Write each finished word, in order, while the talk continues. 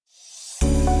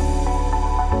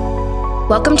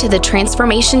Welcome to the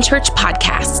Transformation Church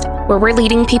podcast, where we're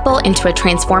leading people into a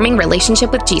transforming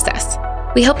relationship with Jesus.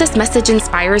 We hope this message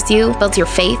inspires you, builds your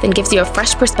faith, and gives you a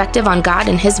fresh perspective on God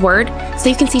and His Word so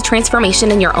you can see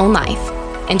transformation in your own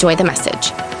life. Enjoy the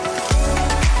message.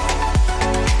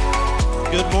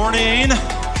 Good morning.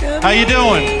 Good How you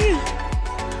doing? morning.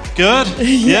 Good?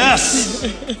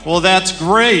 Yes. Well, that's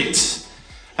great.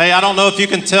 Hey, I don't know if you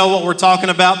can tell what we're talking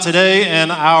about today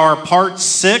in our part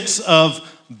 6 of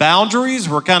boundaries.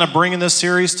 We're kind of bringing this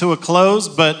series to a close,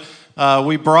 but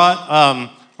we brought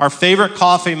our favorite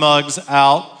coffee mugs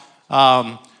out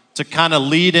to kind of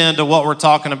lead into what we're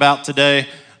talking about today.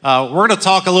 We're going to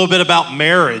talk a little bit about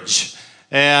marriage.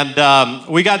 And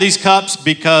we got these cups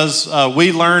because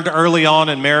we learned early on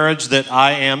in marriage that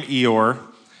I am Eeyore.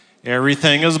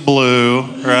 Everything is blue,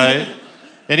 right?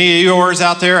 Any Eeyores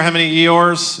out there? How many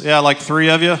Eeyores? Yeah, like 3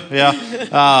 of you? Yeah.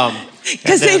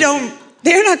 Because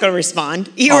they're not going to respond.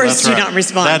 Eeyores do not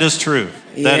respond. That is true.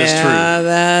 That is true. Yeah,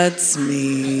 that's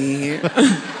me.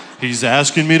 He's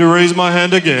asking me to raise my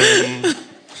hand again.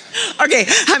 Okay,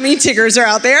 how many Tiggers are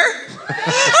out there?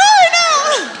 Oh,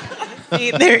 no! See,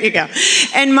 there you go.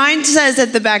 And mine says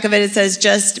at the back of it, it says,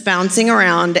 just bouncing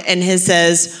around, and his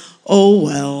says, oh,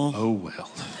 well. Oh,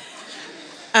 well.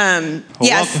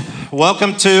 Yes.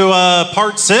 Welcome to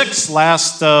part 6,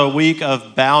 last week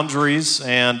of boundaries.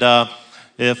 And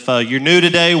if you're new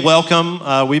today,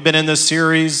 welcome. We've been in this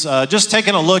series just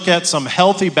taking a look at some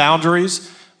healthy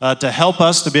boundaries to help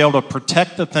us to be able to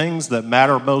protect the things that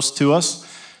matter most to us.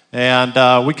 And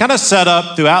we kind of set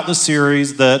up throughout the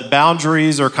series that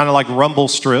boundaries are kind of like rumble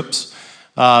strips.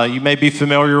 You may be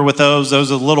familiar with those.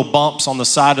 Those are little bumps on the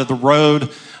side of the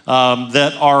road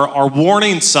that are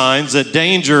warning signs that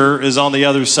danger is on the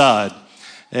other side.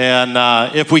 And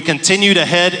if we continue to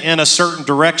head in a certain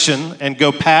direction and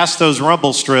go past those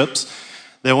rumble strips,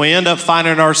 then we end up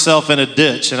finding ourselves in a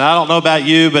ditch. And I don't know about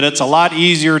you, but it's a lot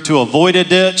easier to avoid a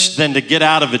ditch than to get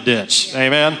out of a ditch.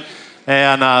 Amen?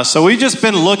 And so we've just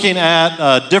been looking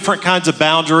at different kinds of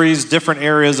boundaries, different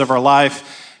areas of our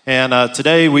life. And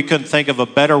today we couldn't think of a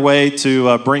better way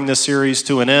to bring this series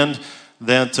to an end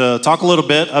than to talk a little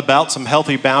bit about some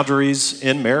healthy boundaries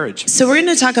in marriage. So we're going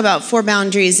to talk about 4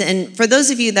 boundaries. And for those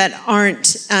of you that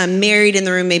aren't married in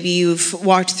the room, maybe you've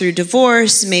walked through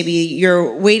divorce, maybe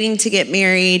you're waiting to get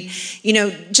married,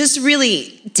 just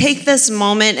really take this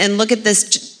moment and look at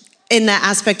this in the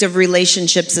aspect of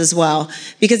relationships as well,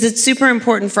 because it's super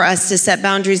important for us to set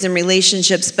boundaries in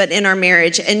relationships, but in our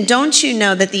marriage. And don't you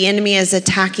know that the enemy is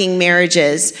attacking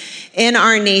marriages in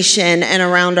our nation and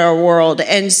around our world?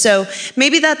 And so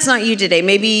maybe that's not you today.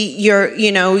 Maybe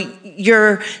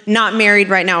you're not married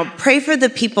right now. Pray for the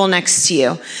people next to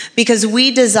you, because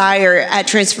we desire at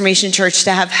Transformation Church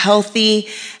to have healthy,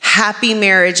 happy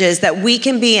marriages that we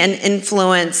can be an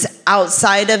influence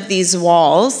outside of these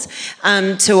walls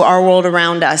to our world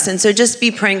around us. And so just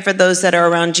be praying for those that are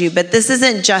around you. But this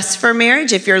isn't just for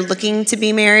marriage. If you're looking to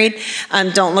be married,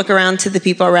 don't look around to the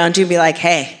people around you and be like,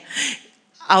 hey,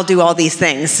 I'll do all these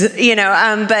things,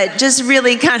 but just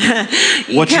really kind of...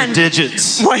 What's your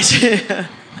digits? All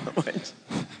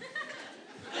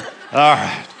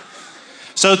right.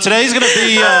 So today's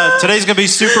gonna be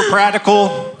super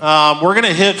practical. We're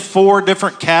gonna hit 4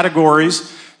 different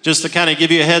categories just to kind of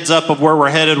give you a heads up of where we're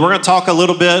headed. We're gonna talk a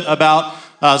little bit about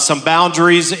some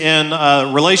boundaries in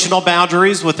relational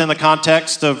boundaries within the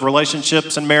context of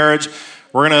relationships and marriage.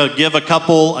 We're going to give a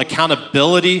couple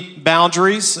accountability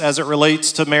boundaries as it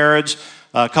relates to marriage,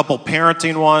 a couple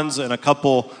parenting ones, and a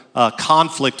couple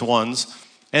conflict ones.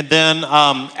 And then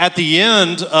at the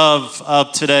end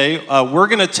of today, we're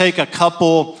going to take a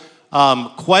couple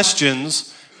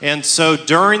questions. And so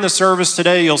during the service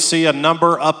today, you'll see a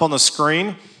number up on the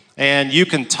screen, and you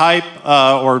can type,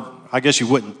 or I guess you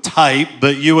wouldn't type,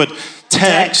 but you would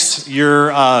text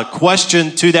your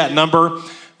question to that number.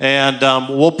 And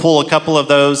we'll pull a couple of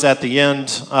those at the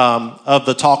end of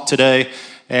the talk today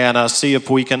and see if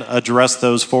we can address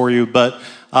those for you. But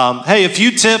hey, a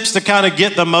few tips to kind of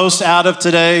get the most out of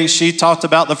today. She talked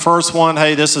about the first one.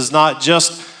 Hey, this is not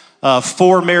just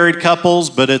for married couples,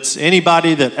 but it's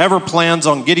anybody that ever plans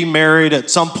on getting married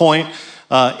at some point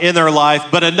in their life.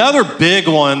 But another big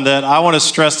one that I want to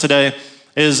stress today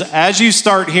is as you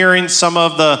start hearing some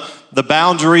of the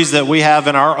boundaries that we have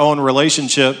in our own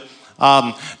relationship,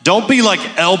 don't be like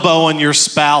elbowing your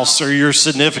spouse or your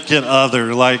significant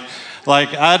other. Like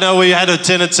I know we had a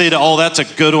tendency to, that's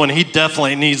a good one. He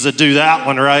definitely needs to do that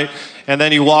one, right? And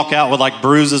then you walk out with like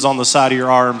bruises on the side of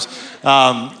your arms.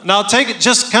 Now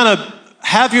just kind of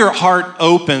have your heart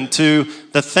open to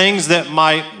the things that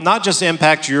might not just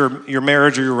impact your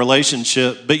marriage or your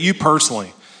relationship, but you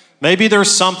personally. Maybe there's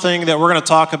something that we're going to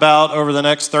talk about over the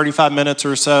next 35 minutes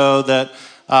or so that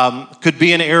could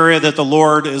be an area that the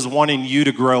Lord is wanting you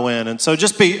to grow in. And so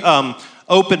just be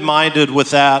open-minded with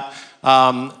that.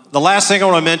 The last thing I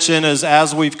want to mention is,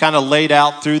 as we've kind of laid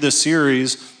out through the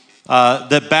series,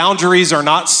 that boundaries are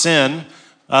not sin.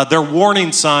 They're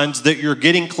warning signs that you're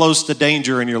getting close to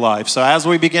danger in your life. So as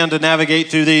we begin to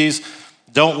navigate through these,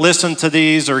 don't listen to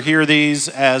these or hear these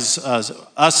as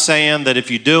us saying that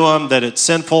if you do them, that it's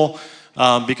sinful,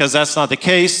 because that's not the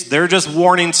case. They're just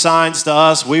warning signs to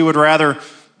us. We would rather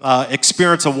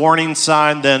experience a warning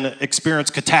sign than experience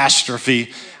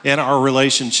catastrophe in our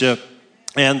relationship.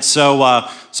 And so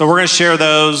we're going to share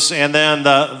those. And then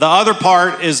the other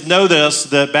part is, know this,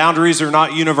 that boundaries are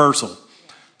not universal.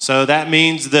 So that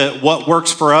means that what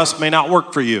works for us may not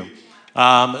work for you.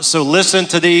 So listen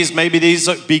to these. Maybe these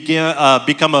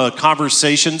become a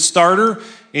conversation starter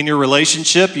in your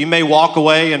relationship. You may walk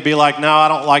away and be like, no, I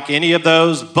don't like any of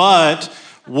those. But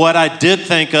what I did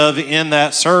think of in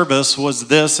that service was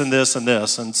this and this and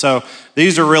this. And so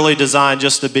these are really designed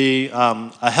just to be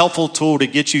a helpful tool to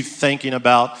get you thinking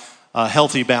about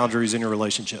healthy boundaries in your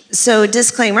relationship. So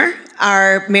disclaimer,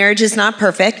 our marriage is not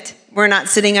perfect. We're not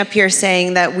sitting up here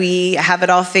saying that we have it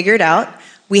all figured out.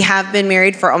 We have been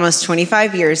married for almost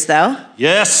 25 years, though.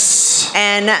 Yes.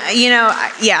 And,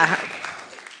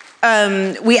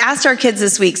 we asked our kids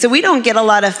this week, so we don't get a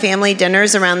lot of family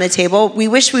dinners around the table. We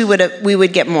wish we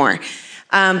would get more.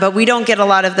 But we don't get a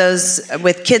lot of those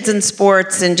with kids in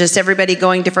sports and just everybody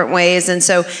going different ways. And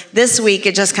so this week,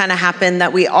 it just kind of happened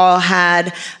that we all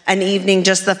had an evening,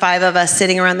 just the five of us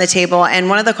sitting around the table. And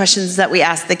one of the questions that we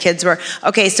asked the kids were,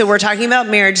 okay, so we're talking about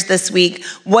marriage this week.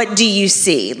 What do you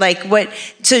see?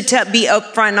 So to be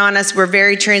upfront and honest, we're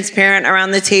very transparent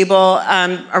around the table,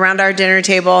 around our dinner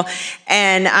table.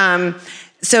 And,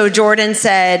 so Jordan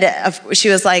said, she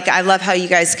was like, I love how you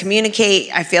guys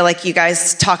communicate. I feel like you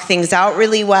guys talk things out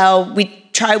really well. We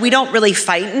don't really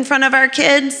fight in front of our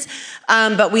kids,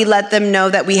 but we let them know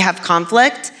that we have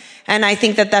conflict. And I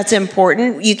think that that's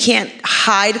important. You can't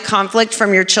hide conflict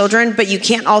from your children, but you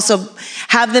can't also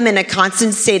have them in a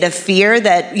constant state of fear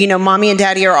that, mommy and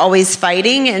daddy are always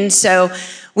fighting. And so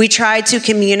we try to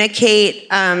communicate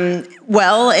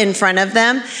well in front of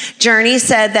them. Journey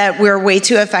said that we're way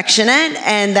too affectionate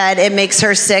and that it makes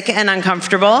her sick and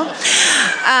uncomfortable.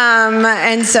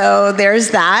 And so there's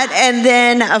that. And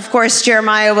then, of course,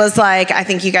 Jeremiah was like, I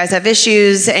think you guys have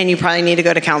issues and you probably need to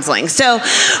go to counseling. So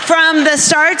from the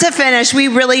start to finish, we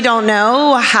really don't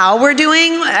know how we're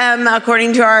doing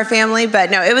according to our family.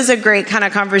 But no, it was a great kind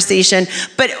of conversation.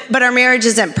 But our marriage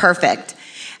isn't perfect.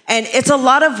 And it's a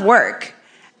lot of work.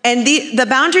 And the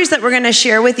boundaries that we're going to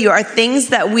share with you are things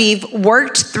that we've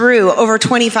worked through over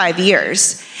 25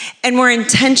 years. And we're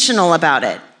intentional about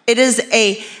it. It is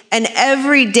an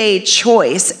everyday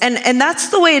choice. And that's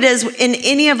the way it is in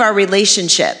any of our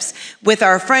relationships, with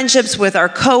our friendships, with our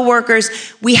coworkers.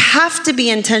 We have to be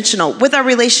intentional with our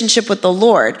relationship with the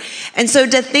Lord. And so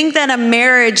to think that a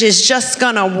marriage is just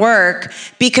going to work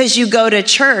because you go to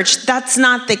church, that's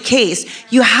not the case.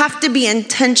 You have to be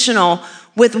intentional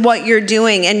with what you're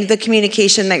doing and the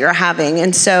communication that you're having.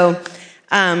 And so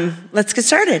let's get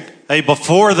started. Hey,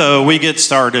 before we get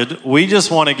started, we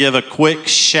just want to give a quick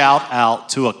shout out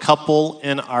to a couple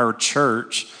in our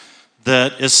church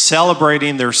that is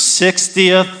celebrating their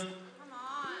 60th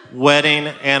wedding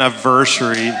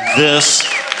anniversary this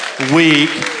week.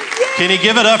 Can you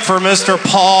give it up for Mr.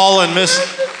 Paul and Miss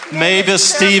Mavis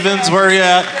Stevens? Where are you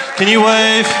at? Can you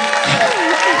wave?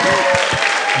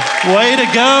 Way to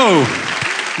go.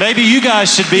 Maybe you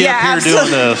guys should be up here doing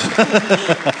this.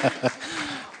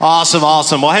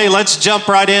 Awesome. Well, hey, let's jump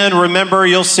right in. Remember,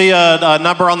 you'll see a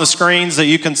number on the screens that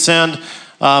you can send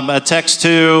a text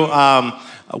to.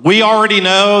 We already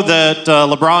know that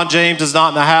LeBron James is not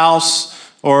in the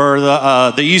house, or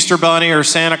the Easter Bunny or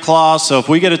Santa Claus. So if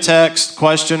we get a text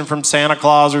question from Santa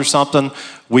Claus or something,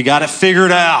 we got it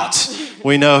figured out.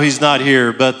 We know he's not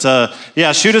here. But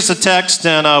shoot us a text,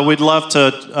 and we'd love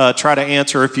to try to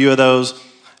answer a few of those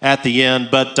at the end.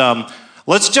 But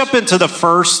let's jump into the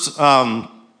first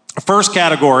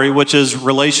category, which is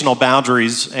relational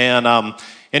boundaries. And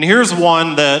here's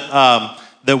one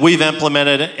that we've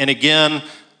implemented. And again,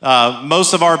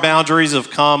 most of our boundaries have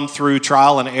come through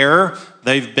trial and error.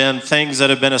 They've been things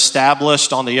that have been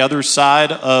established on the other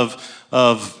side of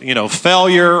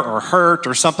failure or hurt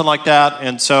or something like that.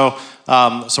 And so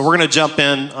we're going to jump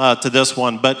in to this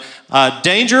one. But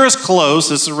danger is close.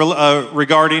 This is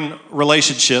regarding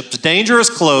relationships. Danger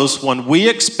is close when we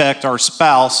expect our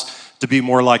spouse to be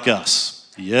more like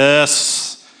us.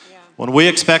 Yes. Yeah. When we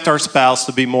expect our spouse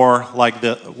to be more like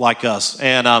us.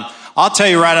 And I'll tell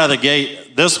you right out of the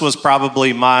gate, this was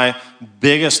probably my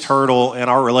biggest hurdle in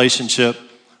our relationship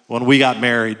when we got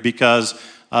married, because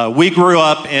we grew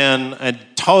up in a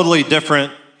totally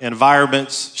different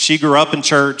environments. She grew up in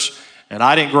church, and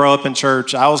I didn't grow up in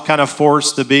church. I was kind of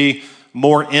forced to be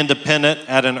more independent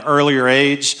at an earlier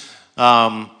age,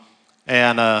 and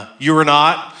you were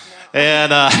not.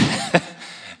 And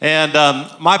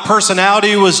my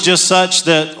personality was just such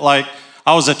that, like,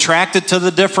 I was attracted to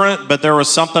the different, but there was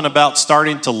something about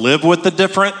starting to live with the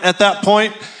different at that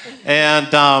point.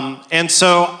 And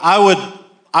so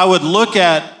I would look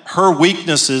at her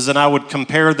weaknesses and I would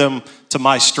compare them to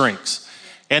my strengths.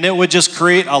 And it would just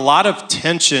create a lot of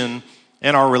tension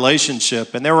in our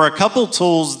relationship. And there were a couple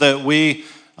tools that we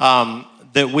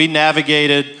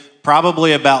navigated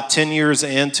probably about 10 years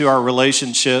into our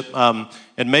relationship. And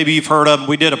maybe you've heard of them.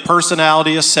 We did a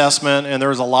personality assessment, and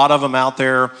there's a lot of them out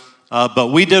there.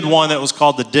 But we did one that was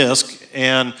called the DISC.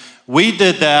 And we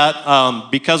did that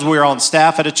because we were on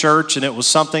staff at a church, and it was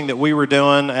something that we were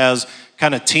doing as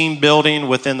kind of team building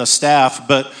within the staff.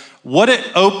 But what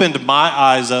it opened my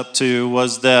eyes up to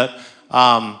was that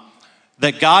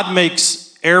that God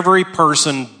makes every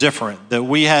person different, that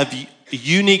we have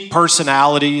unique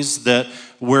personalities, that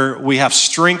we have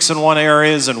strengths in one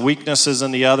areas and weaknesses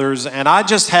in the others. And I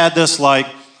just had this I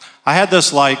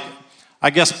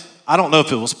guess, I don't know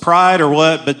if it was pride or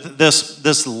what, but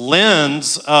this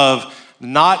lens of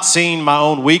not seeing my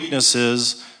own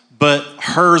weaknesses, but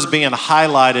hers being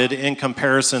highlighted in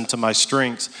comparison to my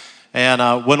strengths.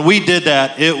 And when we did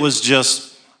that, it was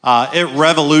just, it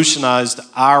revolutionized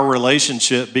our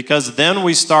relationship, because then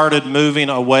we started moving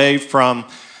away from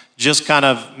just kind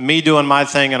of me doing my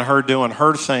thing and her doing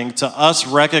her thing, to us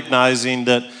recognizing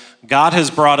that God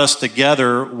has brought us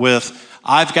together with,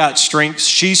 I've got strengths,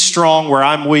 she's strong where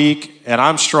I'm weak, and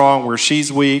I'm strong where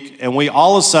she's weak. And we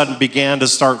all of a sudden began to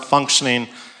start functioning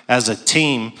as a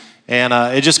team. And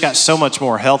it just got so much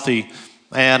more healthy.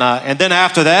 And then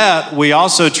after that, we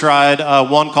also tried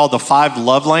one called the 5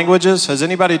 love languages. Has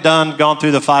anybody gone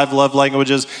through the 5 love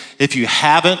languages? If you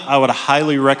haven't, I would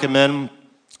highly recommend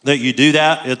that you do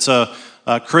that. It's a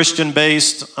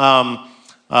Christian-based, I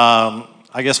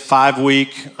guess,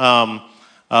 5-week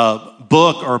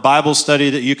book or Bible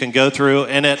study that you can go through.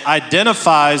 And it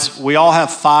identifies, we all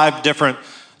have 5 different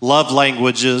love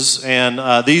languages.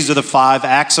 And these are the 5: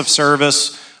 acts of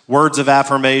service, words of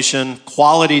affirmation,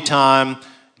 quality time,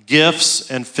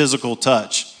 gifts, and physical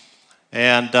touch.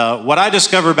 And what I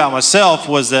discovered about myself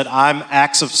was that I'm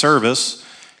acts of service,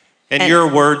 and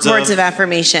your words of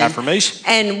affirmation.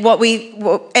 And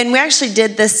we actually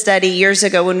did this study years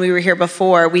ago when we were here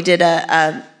before. We did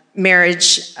a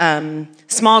marriage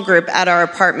small group at our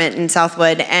apartment in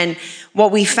Southwood, and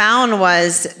what we found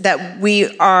was that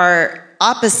we are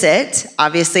opposite.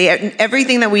 Obviously,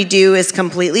 everything that we do is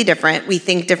completely different. We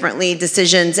think differently,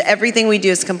 decisions, everything we do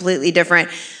is completely different.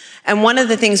 And one of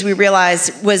the things we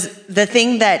realized was the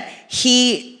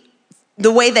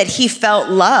way that he felt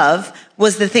love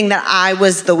was the thing that I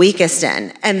was the weakest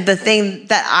in. And the thing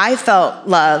that I felt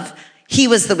love, he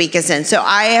was the weakest in. So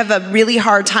I have a really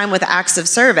hard time with acts of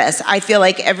service. I feel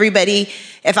like everybody,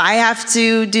 if I have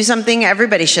to do something,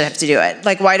 everybody should have to do it.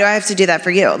 Like, why do I have to do that for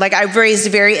you? Like, I've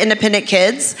raised very independent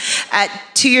kids. At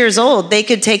 2 years old, they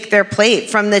could take their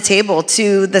plate from the table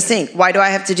to the sink. Why do I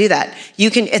have to do that?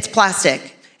 It's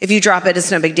plastic. If you drop it,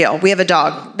 it's no big deal. We have a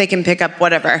dog. They can pick up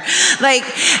whatever.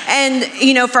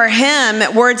 For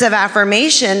him, words of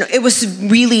affirmation, it was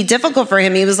really difficult for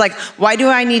him. He was like, why do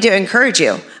I need to encourage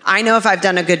you? I know if I've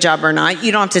done a good job or not.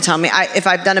 You don't have to tell me. If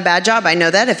I've done a bad job, I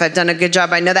know that. If I've done a good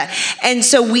job, I know that. And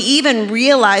so we even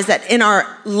realized that in our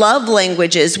love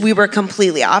languages, we were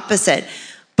completely opposite,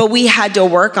 but we had to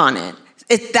work on it.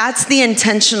 That's the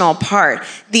intentional part.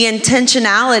 The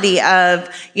intentionality of,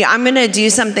 I'm going to do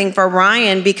something for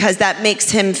Ryan because that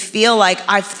makes him feel like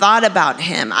I've thought about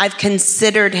him. I've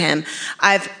considered him.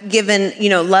 I've given,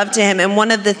 love to him. And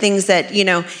one of the things that,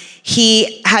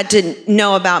 he had to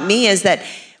know about me is that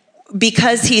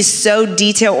because he's so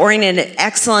detail oriented,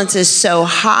 excellence is so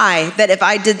high that if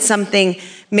I did something,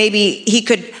 maybe he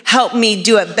could help me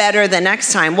do it better the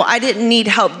next time. Well, I didn't need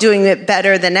help doing it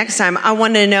better the next time. I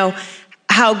want to know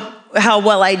how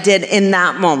well I did in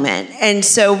that moment. And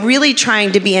so really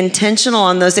trying to be intentional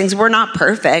on those things. We're not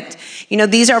perfect.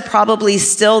 These are probably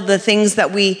still the things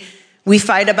that we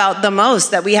fight about the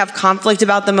most, that we have conflict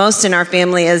about the most in our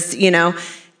family are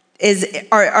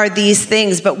these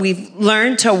things, but we've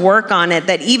learned to work on it,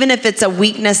 that even if it's a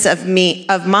weakness of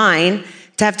mine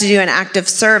to have to do an act of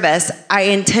service, I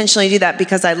intentionally do that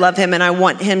because I love him and I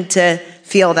want him to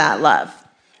feel that love.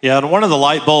 Yeah, and one of the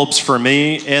light bulbs for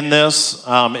me in this,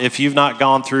 if you've not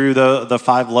gone through the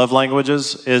 5 love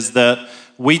languages, is that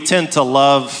we tend to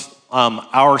love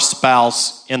our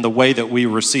spouse in the way that we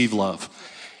receive love.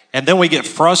 And then we get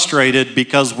frustrated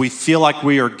because we feel like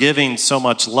we are giving so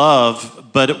much love,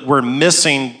 but we're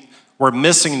missing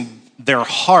their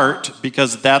heart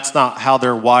because that's not how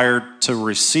they're wired to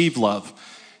receive love.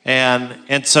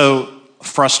 And so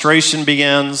frustration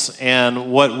begins,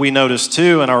 and what we noticed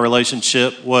too in our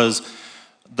relationship was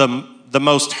the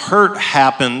most hurt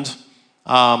happened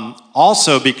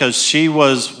also because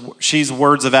she's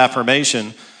words of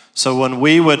affirmation. So when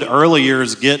we would early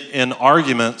years get in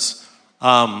arguments,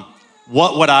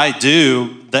 what would I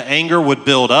do? The anger would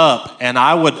build up, and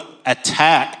I would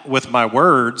attack with my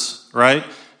words, right?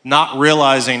 Not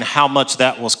realizing how much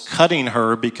that was cutting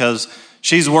her because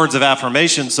she's words of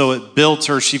affirmation, so it builds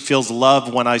her. She feels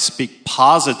love when I speak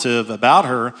positive about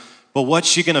her. But what's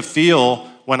she going to feel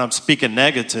when I'm speaking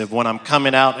negative? When I'm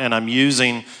coming out and I'm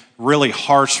using really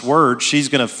harsh words, she's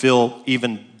going to feel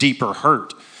even deeper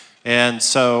hurt. And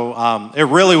so it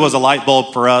really was a light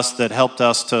bulb for us that helped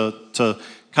us to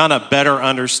kind of better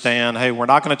understand, hey, we're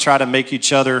not going to try to make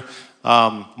each other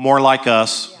more like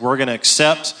us. We're going to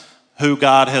accept who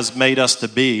God has made us to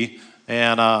be.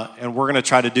 And we're going to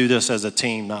try to do this as a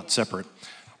team, not separate.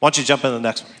 Why don't you jump into the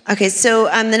next one? Okay, so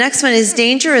the next one is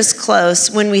danger is close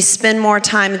when we spend more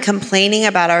time complaining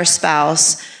about our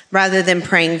spouse rather than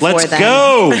praying for them. Let's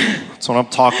go. That's what I'm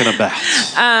talking about.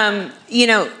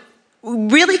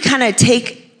 Really kind of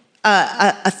take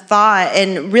a thought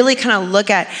and really kind of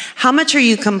look at how much are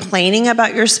you complaining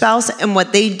about your spouse and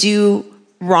what they do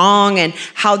wrong and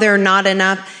how they're not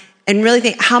enough, and really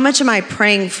think, how much am I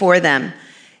praying for them?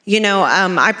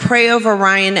 I pray over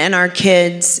Ryan and our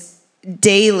kids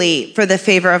daily for the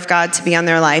favor of God to be on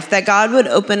their life, that God would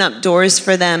open up doors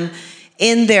for them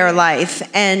in their life.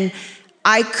 And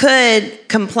I could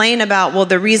complain about, well,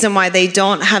 the reason why they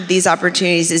don't have these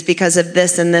opportunities is because of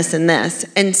this and this and this.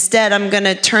 Instead, I'm going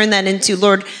to turn that into,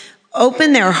 Lord,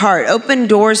 open their heart, open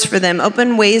doors for them,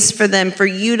 open ways for them, for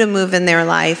you to move in their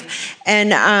life.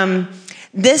 And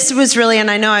this was really, and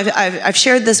I know I've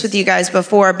shared this with you guys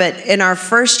before, but in our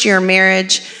first year of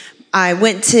marriage, I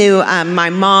went to my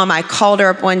mom. I called her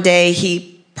up one day. He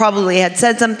probably had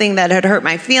said something that had hurt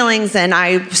my feelings, and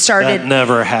I started. That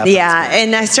never happened. Yeah,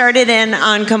 and I started in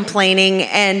on complaining,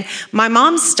 and my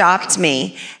mom stopped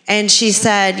me, and she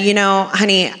said,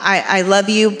 honey, I love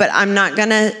you, but I'm not going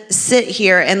to sit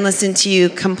here and listen to you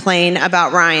complain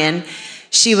about Ryan.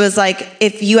 She was like,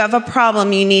 if you have a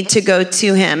problem, you need to go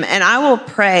to him. And I will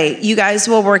pray. You guys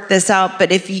will work this out.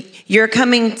 But if you're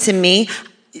coming to me,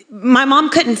 my mom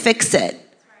couldn't fix it.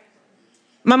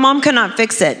 My mom could not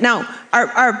fix it. Now,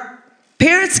 our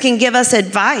parents can give us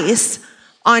advice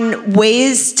on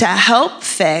ways to help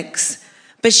fix,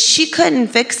 but she couldn't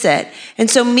fix it. And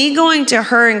so me going to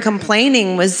her and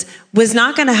complaining was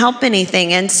not going to help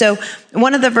anything. And so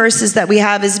one of the verses that we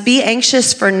have is, be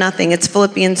anxious for nothing. It's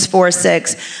Philippians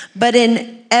 4:6. But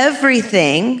in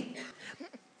everything,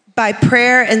 by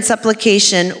prayer and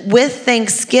supplication, with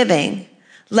thanksgiving,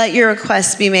 let your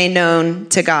requests be made known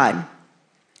to God.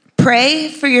 Pray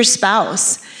for your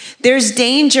spouse. There's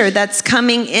danger that's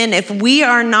coming in if we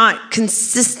are not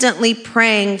consistently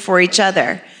praying for each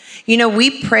other.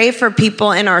 We pray for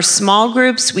people in our small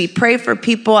groups. We pray for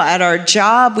people at our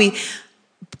job.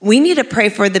 We need to pray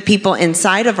for the people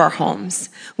inside of our homes.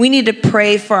 We need to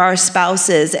pray for our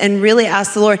spouses and really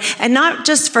ask the Lord, and not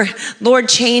just for, Lord,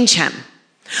 change him.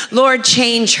 Lord,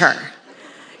 change her.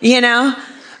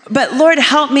 But Lord,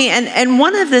 help me. And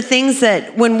one of the things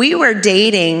that when we were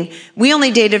dating, we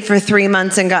only dated for 3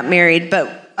 months and got married,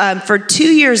 but for 2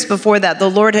 years before that, the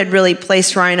Lord had really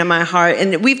placed Ryan in my heart.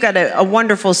 And we've got a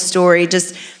wonderful story.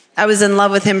 I was in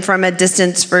love with him from a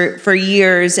distance for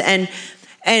years. And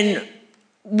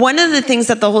one of the things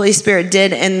that the Holy Spirit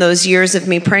did in those years of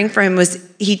me praying for him was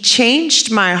he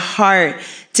changed my heart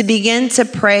to begin to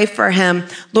pray for him.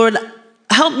 Lord,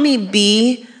 help me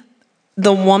be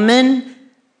the woman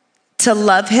to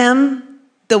love him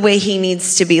the way he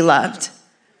needs to be loved.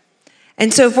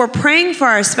 And so if we're praying for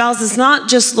our spouse, it's not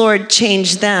just, Lord,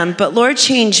 change them, but Lord,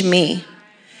 change me.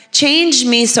 Change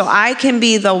me so I can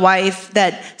be the wife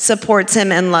that supports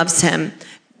him and loves him.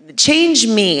 Change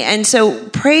me. And so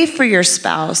pray for your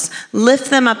spouse.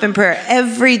 Lift them up in prayer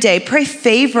every day. Pray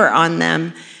favor on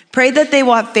them. Pray that they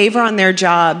will have favor on their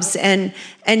jobs, and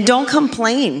don't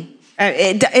complain.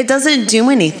 It doesn't do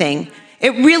anything.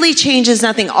 It really changes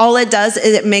nothing. All it does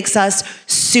is it makes us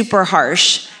super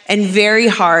harsh and very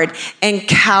hard and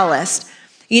calloused.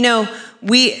 We'll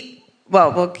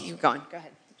keep going. Go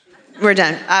ahead. We're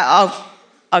done.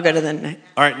 I'll go to the next.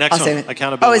 All right, next one,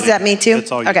 accountability. Oh, is that me too?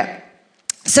 It's all you. Okay.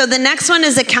 So the next one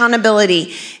is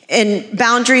accountability and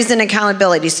boundaries and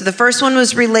accountability. So the first one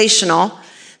was relational.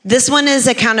 This one is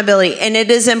accountability, and it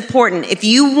is important. If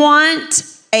you want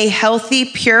a healthy,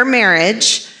 pure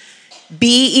marriage,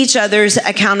 be each other's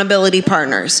accountability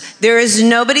partners. There is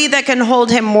nobody that can hold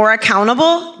him more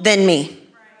accountable than me.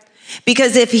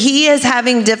 Because if he is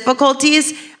having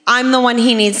difficulties, I'm the one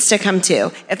he needs to come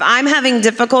to. If I'm having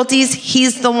difficulties,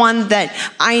 he's the one that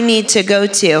I need to go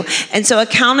to. And so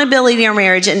accountability in our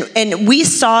marriage, and we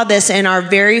saw this in our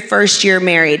very first year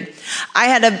married. I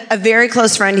had a very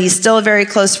close friend. He's still a very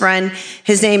close friend.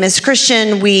 His name is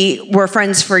Christian. We were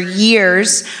friends for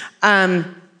years.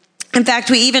 In fact,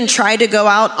 we even tried to go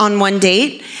out on one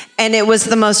date, and it was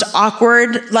the most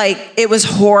awkward, it was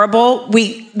horrible.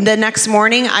 The next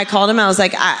morning, I called him. I was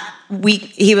like,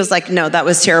 he was like, no, that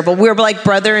was terrible. We were like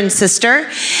brother and sister.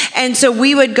 And so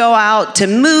we would go out to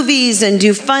movies and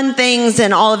do fun things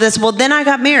and all of this. Well, then I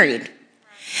got married.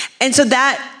 And so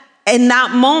that, in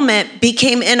that moment,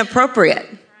 became inappropriate.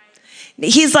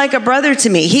 He's like a brother to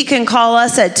me. He can call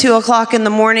us at 2:00 in the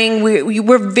morning.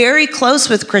 We're very close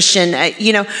with Christian.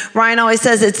 Ryan always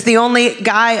says it's the only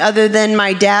guy other than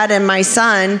my dad and my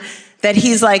son that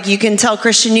he's like, you can tell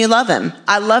Christian you love him.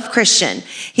 I love Christian.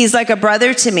 He's like a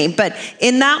brother to me. But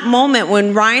in that moment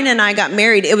when Ryan and I got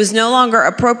married, it was no longer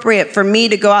appropriate for me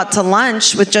to go out to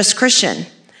lunch with just Christian.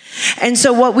 And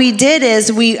so what we did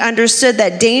is we understood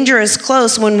that danger is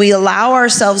close when we allow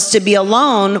ourselves to be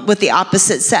alone with the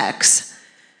opposite sex.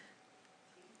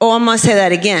 Oh, I'm going to say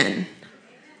that again.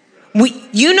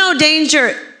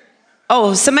 Danger.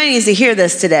 Oh, somebody needs to hear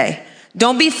this today.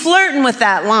 Don't be flirting with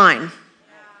that line.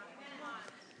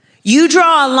 You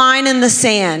draw a line in the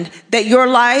sand that your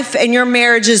life and your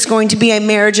marriage is going to be a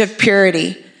marriage of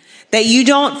purity. That you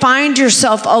don't find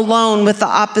yourself alone with the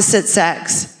opposite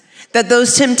sex. That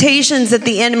those temptations that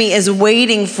the enemy is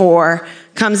waiting for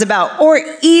comes about. Or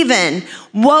even,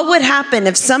 what would happen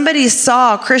if somebody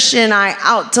saw Christian and I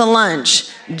out to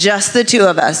lunch, just the two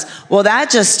of us? Well,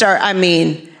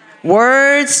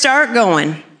 words start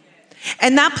going.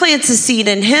 And that plants a seed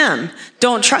in him.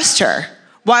 Don't trust her.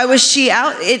 Why was she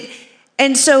out?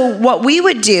 And so what we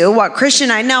would do,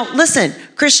 Christian and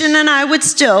I would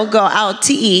still go out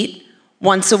to eat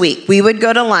once a week. We would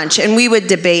go to lunch and we would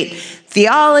debate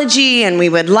theology and we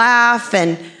would laugh,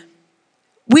 and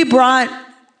we brought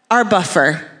our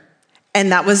buffer,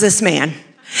 and that was this man.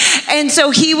 And so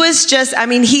he was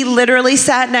he literally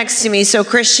sat next to me so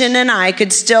Christian and I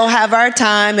could still have our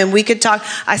time and we could talk.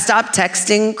 I stopped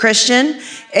texting Christian.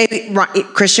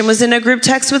 Christian was in a group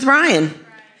text with Ryan.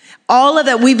 All of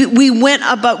that, we went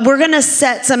above. We're going to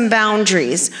set some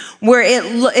boundaries where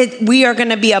we are going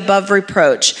to be above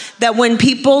reproach. That when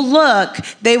people look,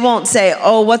 they won't say,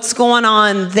 oh, what's going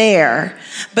on there?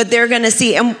 But they're going to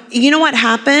see. And you know what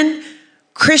happened?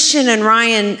 Christian and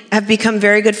Ryan have become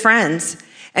very good friends.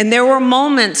 And there were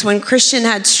moments when Christian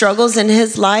had struggles in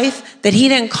his life that he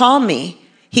didn't call me.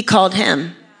 He called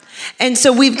him. And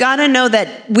so we've got to know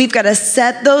that we've got to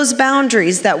set those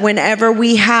boundaries, that whenever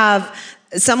we have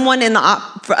someone of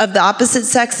the opposite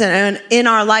sex in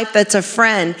our life that's a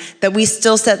friend, that we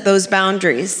still set those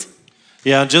boundaries.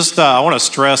 Yeah, I want to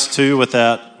stress too with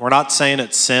that, we're not saying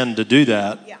it's sin to do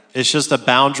that. Yeah. It's just a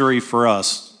boundary for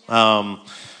us. We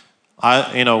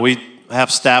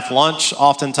have staff lunch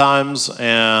oftentimes,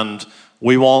 and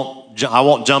I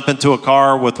won't jump into a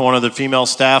car with one of the female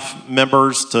staff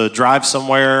members to drive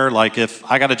somewhere. Like if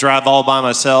I got to drive all by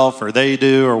myself or they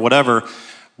do or whatever,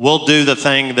 we'll do the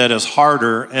thing that is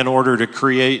harder in order to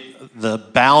create the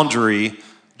boundary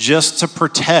just to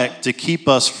protect, to keep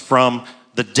us from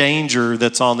the danger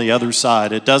that's on the other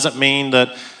side. It doesn't mean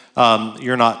that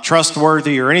you're not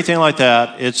trustworthy or anything like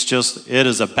that. It's just, it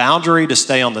is a boundary to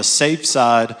stay on the safe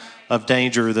side of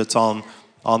danger that's on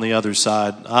the other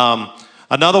side.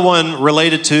 Another one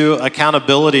related to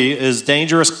accountability is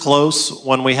dangerous close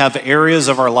when we have areas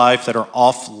of our life that are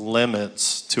off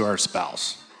limits to our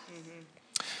spouse.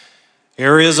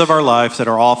 Areas of our life that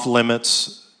are off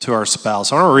limits to our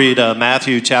spouse. I want to read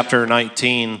Matthew chapter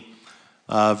 19,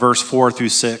 verse 4 through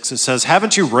 6. It says,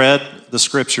 "Haven't you read the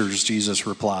scriptures?" Jesus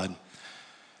replied.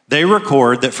 "They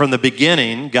record that from the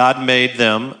beginning God made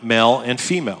them male and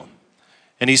female.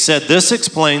 And he said, this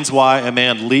explains why a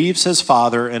man leaves his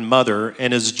father and mother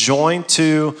and is joined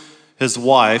to his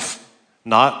wife,"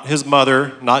 not his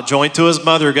mother, not joined to his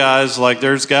mother, guys. Like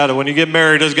when you get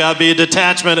married, there's got to be a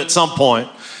detachment at some point.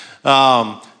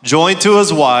 Joined to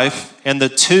his wife, and the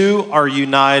two are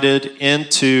united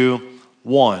into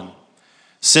one.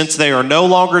 Since they are no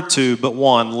longer two, but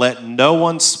one, let no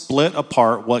one split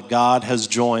apart what God has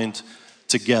joined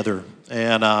together.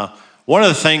 And one of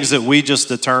the things that we just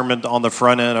determined on the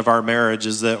front end of our marriage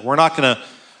is that we're not going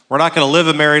to live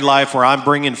a married life where I'm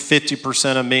bringing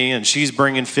 50% of me and she's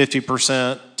bringing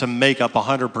 50% to make up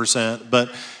 100%, but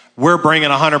we're bringing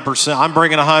 100%. I'm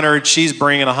bringing 100, she's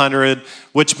bringing 100,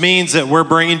 which means that we're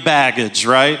bringing baggage,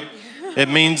 right? It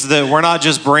means that we're not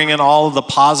just bringing all of the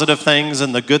positive things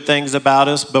and the good things about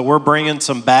us, but we're bringing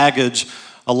some baggage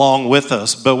along with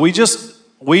us. But we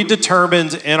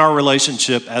determined in our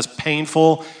relationship, as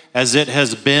painful as it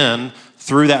has been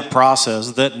through that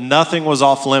process, that nothing was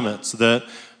off limits, that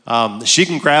she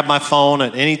can grab my phone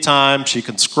at any time, she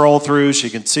can scroll through, she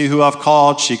can see who I've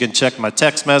called, she can check my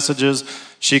text messages,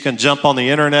 she can jump on the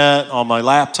internet on my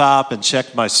laptop and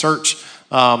check my search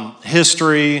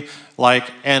history.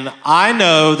 And I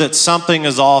know that something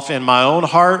is off in my own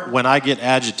heart when I get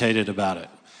agitated about it.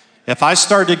 If I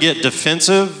start to get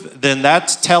defensive, then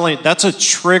that's a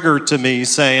trigger to me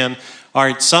saying, all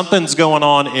right, something's going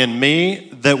on in me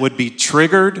that would be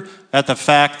triggered at the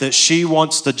fact that she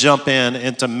wants to jump in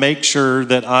and to make sure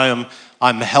that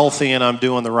I'm healthy and I'm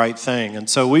doing the right thing. And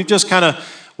so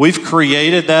we've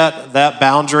created that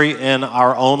boundary in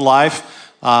our own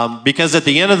life because at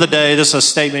the end of the day, this is a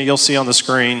statement you'll see on the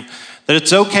screen, that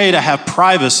it's okay to have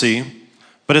privacy,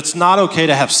 but it's not okay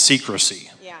to have secrecy.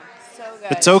 Yeah, so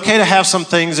good. It's okay to have some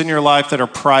things in your life that are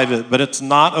private, but it's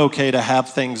not okay to have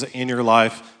things in your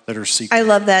life that are secret. I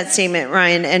love that statement,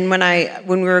 Ryan. And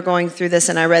when we were going through this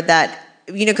and I read that,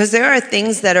 because there are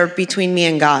things that are between me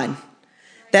and God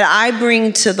that I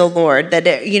bring to the Lord, that,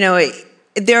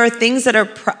 there are things that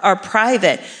are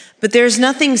private, but there's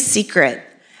nothing secret.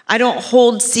 I don't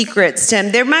hold secrets to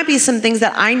him. There might be some things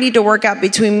that I need to work out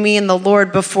between me and the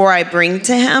Lord before I bring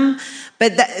to him,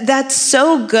 but that's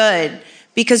so good.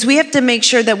 Because we have to make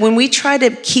sure that when we try to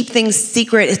keep things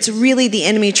secret, it's really the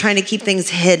enemy trying to keep things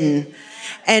hidden.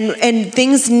 And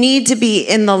things need to be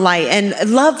in the light.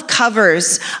 And love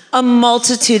covers a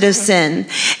multitude of sin.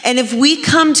 And if we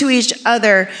come to each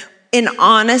other in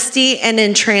honesty and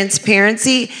in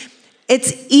transparency,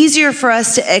 it's easier for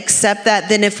us to accept that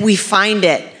than if we find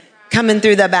it coming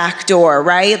through the back door,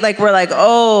 right? Like we're like,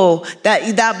 oh, that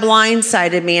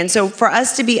blindsided me. And so for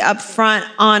us to be upfront,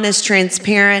 honest,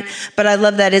 transparent, but I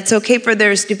love that it's okay for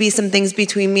there to be some things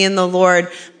between me and the Lord,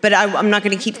 but I'm not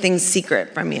going to keep things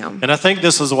secret from you. And I think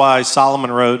this is why Solomon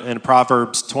wrote in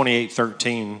Proverbs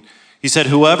 28:13, he said,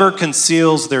 whoever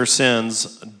conceals their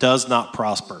sins does not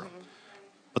prosper,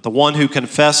 but the one who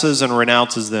confesses and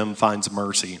renounces them finds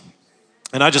mercy.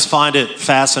 And I just find it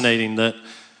fascinating that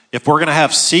if we're going to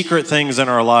have secret things in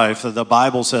our life, the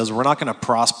Bible says we're not going to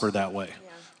prosper that way.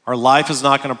 Yeah. Our life is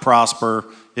not going to prosper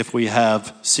if we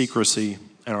have secrecy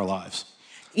in our lives.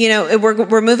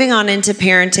 We're moving on into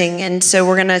parenting, and so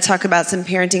we're going to talk about some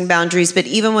parenting boundaries. But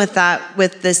even with that,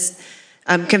 with this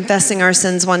confessing our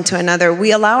sins one to another,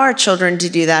 we allow our children to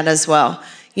do that as well.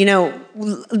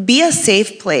 Be a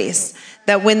safe place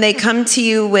that when they come to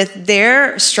you with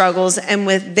their struggles and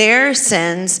with their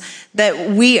sins,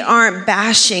 that we aren't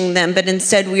bashing them, but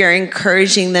instead we are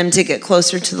encouraging them to get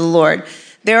closer to the Lord.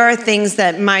 There are things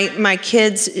that my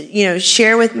kids,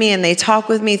 share with me and they talk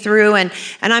with me through, and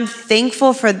I'm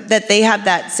thankful for that they have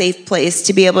that safe place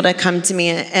to be able to come to me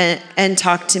and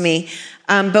talk to me.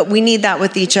 But we need that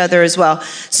with each other as well.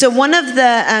 So one of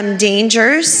the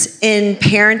dangers in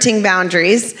parenting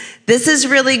boundaries, this is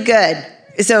really good.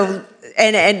 So,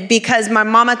 and because my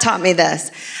mama taught me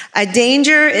this,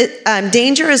 danger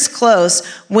is close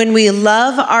when we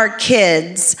love our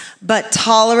kids but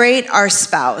tolerate our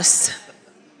spouse.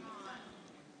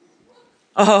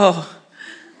 Oh,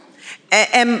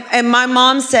 and my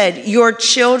mom said, your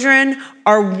children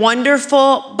are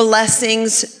wonderful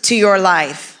blessings to your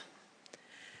life.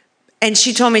 And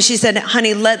she told me, she said,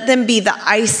 honey, let them be the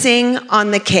icing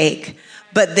on the cake,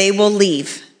 but they will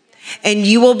leave. And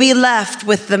you will be left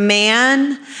with the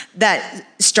man that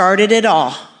started it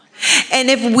all. And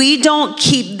if we don't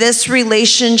keep this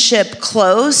relationship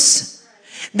close,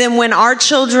 then when our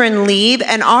children leave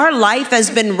and our life has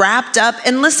been wrapped up,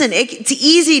 and listen, it's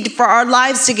easy for our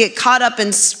lives to get caught up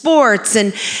in sports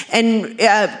and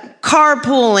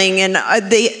carpooling and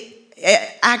the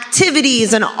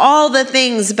activities and all the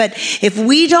things. But if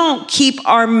we don't keep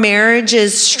our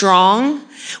marriages strong,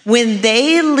 when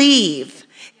they leave,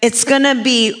 it's going to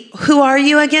be, who are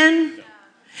you again?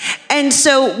 And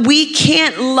so we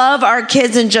can't love our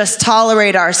kids and just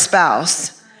tolerate our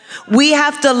spouse. We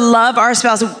have to love our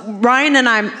spouse. Ryan and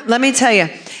I, let me tell you,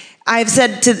 I've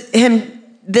said to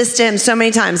him so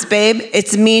many times, babe,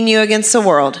 it's me and you against the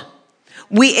world.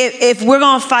 If we're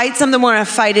going to fight something, we're going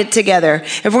to fight it together.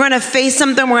 If we're going to face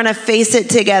something, we're going to face it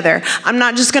together. I'm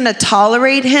not just going to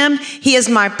tolerate him. He is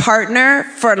my partner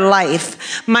for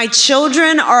life. My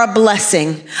children are a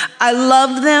blessing. I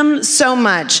love them so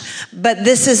much, but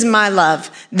this is my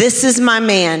love. This is my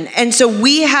man. And so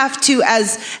we have to,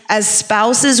 as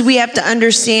spouses, we have to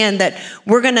understand that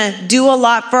we're going to do a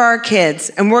lot for our kids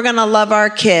and we're going to love our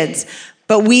kids,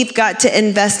 but we've got to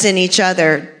invest in each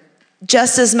other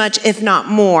just as much, if not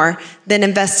more, than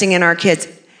investing in our kids.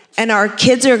 And our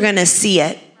kids are going to see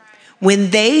it.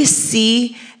 When they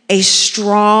see a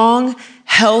strong,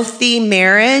 healthy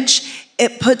marriage,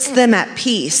 it puts them at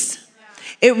peace.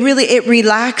 It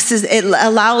relaxes. It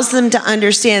allows them to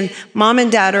understand mom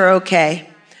and dad are okay.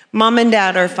 Mom and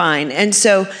dad are fine. And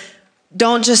so I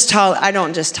don't just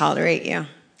tolerate you.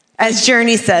 As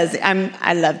Journey says,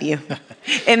 I love you.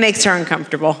 It makes her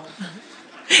uncomfortable.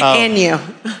 And you.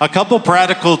 A couple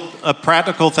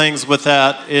practical things with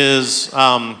that is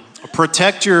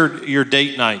protect your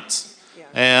date nights. Yeah.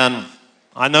 And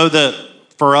I know that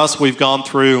for us, we've gone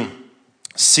through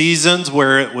seasons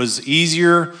where it was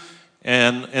easier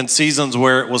and seasons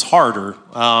where it was harder.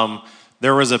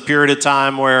 There was a period of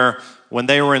time where when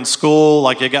they were in school,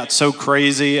 like it got so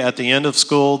crazy at the end of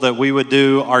school that we would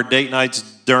do our date nights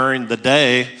during the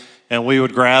day. And we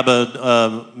would grab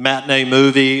a matinee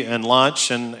movie and lunch,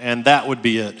 and that would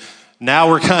be it. Now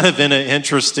we're kind of in an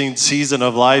interesting season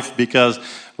of life because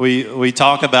we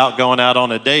talk about going out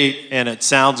on a date, and it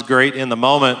sounds great in the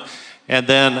moment. And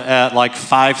then at like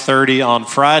 5:30 on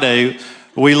Friday,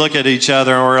 we look at each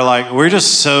other and we're like, we're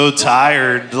just so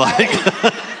tired. Like,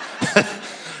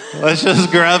 let's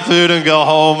just grab food and go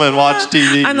home and watch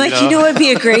TV. I'm like, you know what would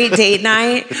be a great date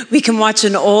night? We can watch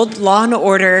an old Law and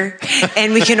Order,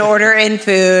 and we can order in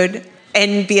food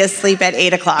and be asleep at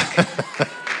 8 o'clock.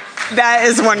 That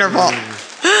is wonderful.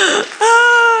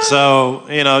 So,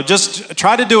 just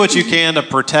try to do what you can to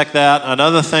protect that.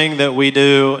 Another thing that we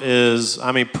do is,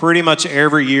 pretty much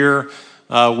every year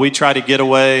we try to get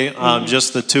away,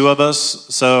 just the two of us.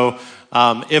 So,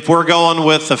 if we're going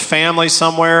with a family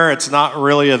somewhere, it's not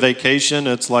really a vacation,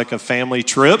 it's like a family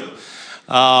trip.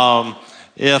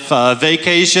 If a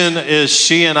vacation is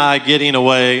she and I getting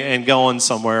away and going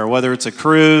somewhere, whether it's a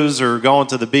cruise or going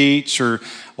to the beach, or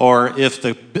if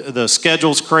the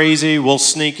schedule's crazy, we'll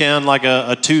sneak in like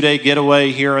a 2-day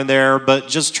getaway here and there, but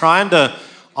just trying to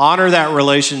honor that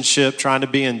relationship, trying to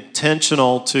be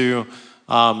intentional to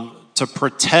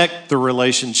protect the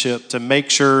relationship, to make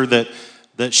sure that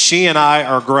she and I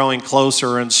are growing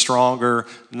closer and stronger,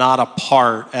 not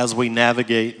apart as we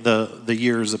navigate the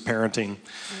years of parenting.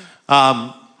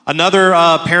 Another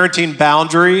parenting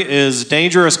boundary is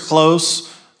dangerous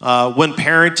close when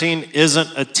parenting isn't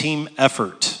a team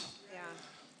effort. Yeah.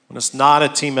 When it's not a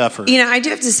team effort. I do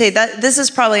have to say that this is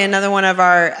probably another one of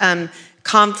our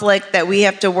conflict that we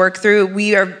have to work through.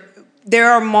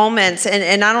 There are moments,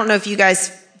 and I don't know if you guys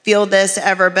feel this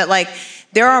ever, but like,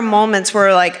 there are moments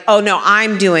where like, oh no,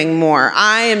 I'm doing more.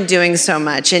 I am doing so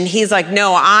much. And he's like,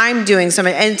 no, I'm doing so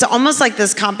much. And it's almost like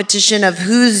this competition of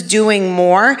who's doing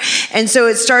more. And so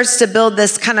it starts to build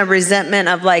this kind of resentment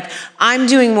of like, I'm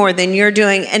doing more than you're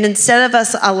doing. And instead of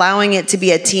us allowing it to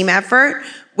be a team effort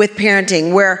with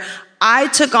parenting, where I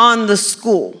took on the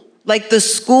school, like the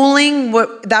schooling,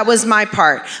 that was my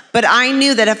part. But I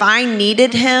knew that if I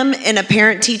needed him in a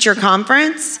parent-teacher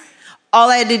conference, all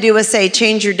I had to do was say,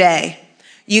 change your day.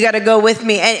 You got to go with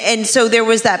me. And so there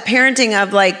was that parenting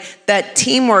of like that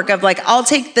teamwork of like, I'll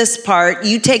take this part,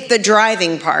 you take the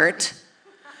driving part.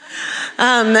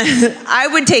 I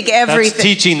would take everything. That's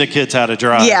teaching the kids how to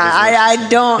drive. Yeah,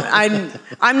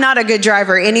 I'm not a good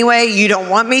driver anyway. You don't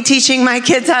want me teaching my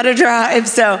kids how to drive.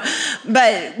 So,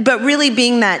 but really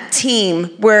being that team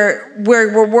where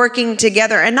we're working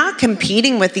together and not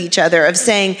competing with each other, of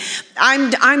saying,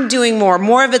 I'm doing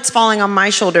more of it's falling on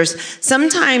my shoulders.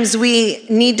 Sometimes we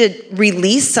need to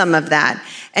release some of that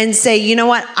and say, you know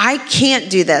what, I can't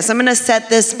do this. I'm going to set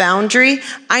this boundary.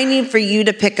 I need for you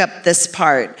to pick up this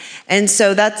part. And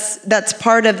so that's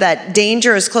part of that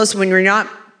danger is close when you're not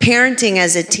parenting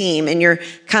as a team and you're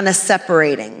kind of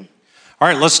separating. All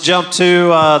right, let's jump to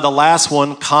the last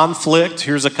one, conflict.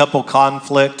 Here's a couple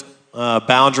conflict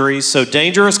boundaries. So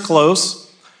danger is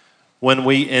close when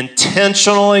we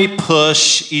intentionally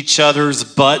push each other's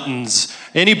buttons.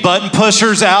 Any button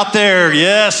pushers out there?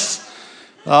 Yes.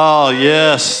 Oh,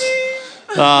 yes.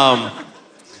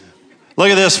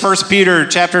 Look at this, 1 Peter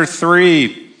chapter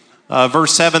 3,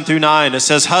 verse 7 through 9. It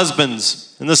says,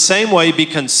 husbands, in the same way be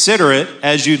considerate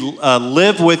as you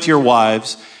live with your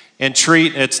wives and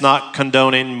treat, it's not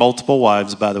condoning multiple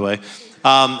wives, by the way,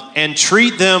 and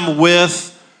treat them with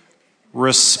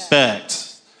respect.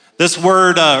 This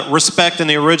word respect in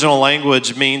the original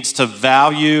language means to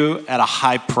value at a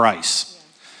high price.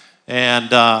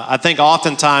 And I think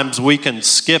oftentimes we can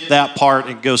skip that part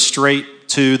and go straight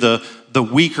to the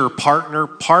weaker partner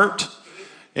part.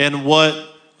 And what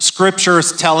Scripture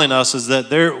is telling us is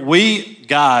that we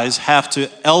guys have to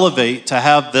elevate to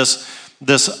have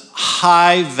this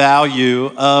high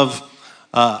value of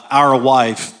our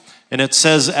wife. And it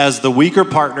says, as the weaker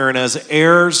partner and as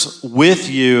heirs with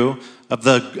you of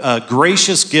the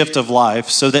gracious gift of life,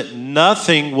 so that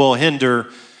nothing will hinder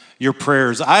your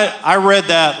prayers. I read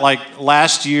that like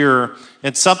last year,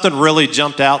 and something really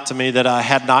jumped out to me that I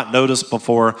had not noticed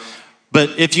before.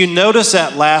 But if you notice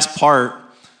that last part,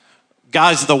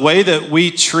 guys, the way that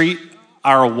we treat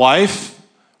our wife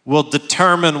will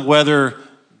determine whether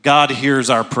God hears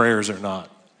our prayers or not.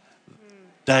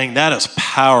 Dang, that is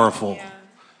powerful. Yeah.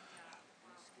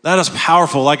 That is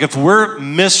powerful. Like if we're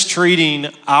mistreating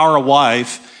our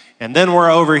wife and then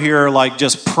we're over here like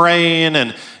just praying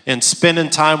and spending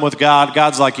time with God,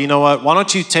 God's like, you know what? Why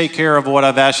don't you take care of what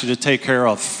I've asked you to take care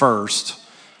of first?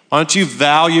 Why don't you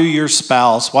value your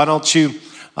spouse? Why don't you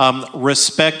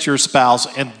respect your spouse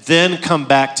and then come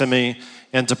back to me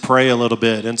and to pray a little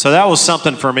bit? And so that was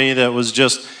something for me that was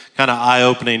just kind of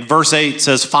eye-opening. Verse 8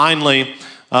 says, finally,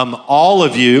 all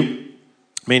of you,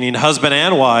 meaning husband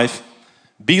and wife,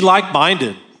 be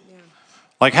like-minded. Yeah.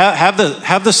 Like have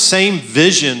the same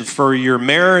vision for your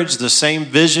marriage, the same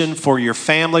vision for your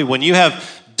family. When you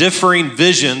have differing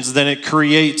visions, then it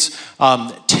creates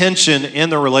tension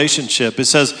in the relationship. It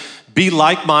says, be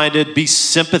like-minded, be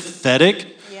sympathetic.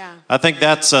 Yeah. I think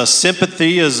that's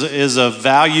sympathy is a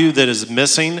value that is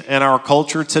missing in our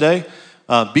culture today.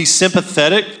 Be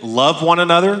sympathetic, love one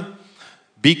another,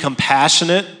 be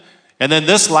compassionate. And then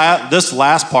this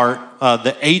last part,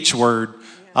 the H word,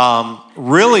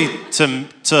 really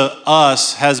to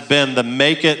us has been the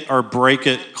make it or break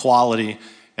it quality,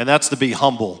 and that's to be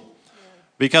humble.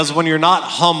 Because when you're not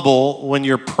humble, when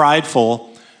you're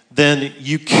prideful, then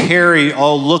you carry,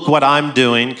 oh, look what I'm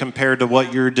doing compared to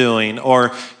what you're doing.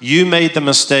 Or you made the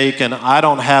mistake and I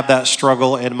don't have that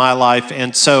struggle in my life.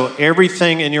 And so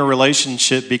everything in your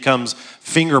relationship becomes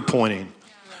finger pointing.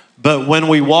 But when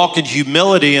we walk in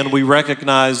humility and we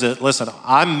recognize that, listen,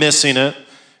 I'm missing it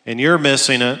and you're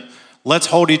missing it, let's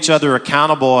hold each other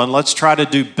accountable and let's try to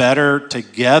do better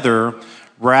together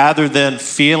rather than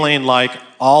feeling like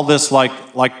all this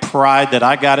like pride that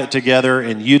I got it together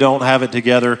and you don't have it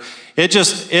together.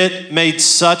 It made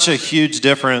such a huge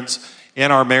difference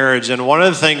in our marriage. And one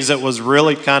of the things that was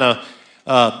really kind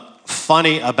of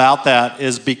funny about that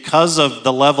is because of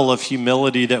the level of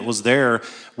humility that was there,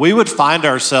 we would find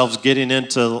ourselves getting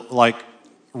into like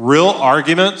real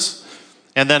arguments.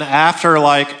 And then after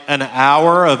like an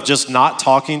hour of just not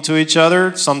talking to each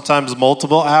other, sometimes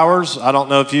multiple hours, I don't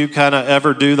know if you kind of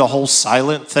ever do the whole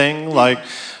silent thing, like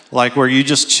where you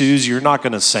just choose you're not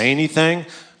going to say anything.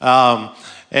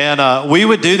 And we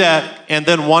would do that, and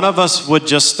then one of us would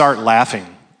just start laughing.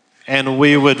 And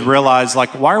we would realize,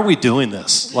 like, why are we doing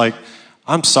this? Like,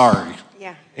 I'm sorry.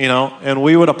 Yeah. You know, and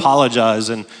we would apologize.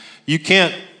 And you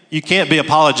can't be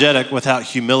apologetic without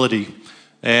humility.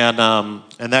 And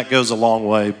that goes a long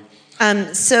way.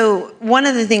 So one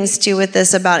of the things too with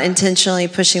this about intentionally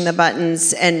pushing the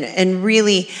buttons and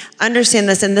really understand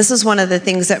this, and this is one of the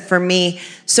things that for me,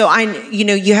 so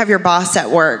you have your boss at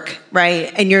work,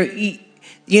 right? And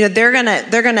they're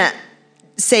gonna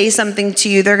say something to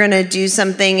you, they're gonna do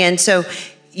something, and so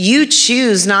you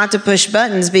choose not to push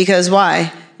buttons because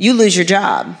why? You lose your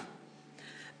job.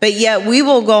 But yet we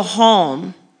will go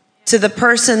home to the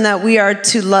person that we are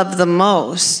to love the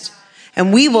most.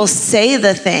 And we will say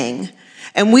the thing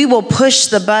and we will push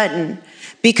the button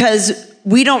because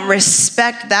we don't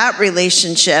respect that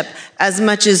relationship as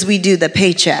much as we do the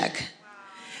paycheck.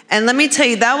 And let me tell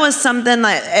you, that was something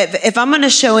that if I'm going to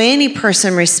show any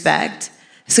person respect,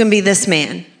 it's going to be this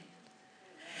man.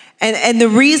 And the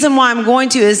reason why I'm going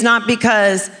to is not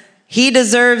because he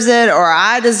deserves it or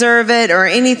I deserve it or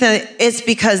anything. It's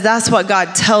because that's what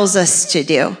God tells us to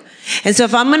do. And so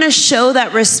if I'm going to show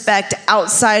that respect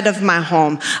outside of my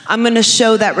home, I'm going to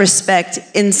show that respect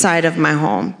inside of my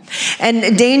home.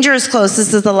 And danger is close.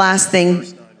 This is the last thing.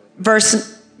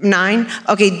 Verse 9.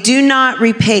 Okay, do not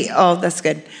repay. Oh, that's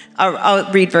good.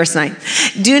 I'll read verse 9.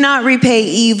 Do not repay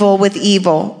evil with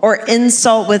evil or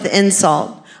insult with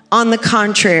insult. On the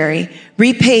contrary,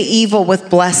 repay evil with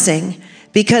blessing,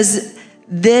 because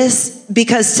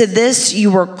to this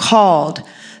you were called,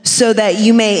 so that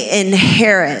you may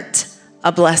inherit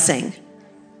a blessing.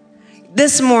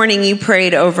 This morning you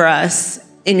prayed over us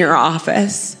in your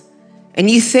office, and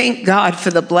you thank God for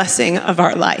the blessing of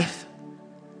our life.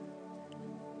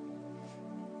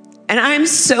 And I'm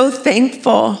so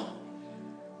thankful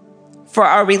for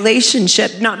our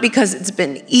relationship, not because it's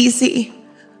been easy,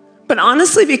 but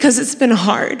honestly because it's been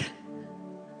hard.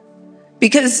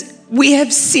 Because we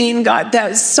have seen, God,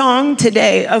 that song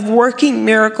today of working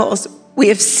miracles. We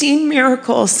have seen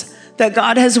miracles that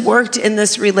God has worked in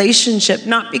this relationship,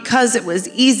 not because it was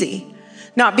easy,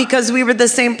 not because we were the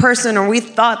same person or we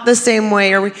thought the same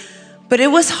way, but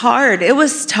it was hard, it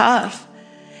was tough.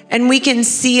 And we can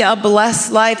see a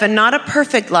blessed life, and not a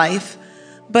perfect life,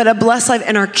 but a blessed life,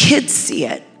 and our kids see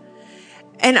it.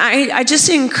 And I just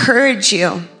encourage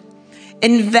you,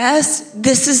 invest.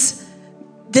 This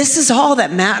is all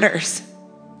that matters.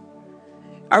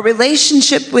 Our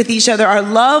relationship with each other, our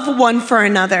love one for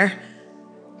another.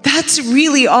 That's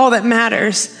really all that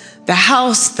matters. The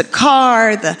house, the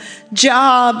car, the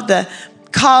job, the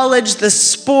college, the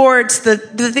sports,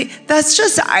 that's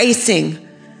just icing.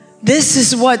 This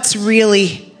is what's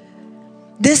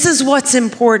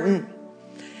important.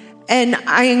 And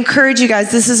I encourage you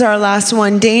guys, this is our last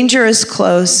one. Danger is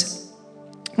close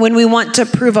when we want to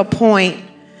prove a point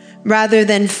rather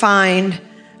than find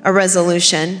a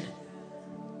resolution.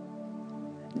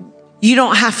 You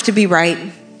don't have to be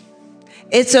right.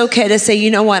 It's okay to say, you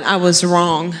know what, I was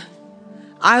wrong.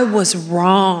 I was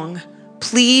wrong.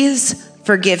 Please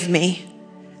forgive me.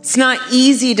 It's not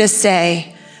easy to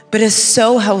say, but it's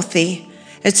so healthy.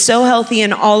 It's so healthy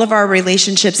in all of our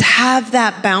relationships. Have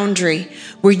that boundary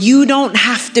where you don't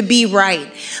have to be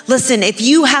right. Listen, if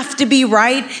you have to be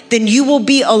right, then you will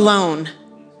be alone.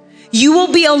 You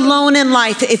will be alone in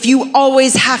life if you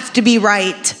always have to be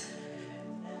right.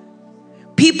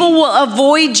 People will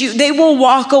avoid you. They will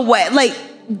walk away. Like,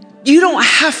 you don't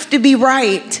have to be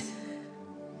right.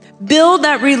 Build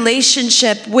that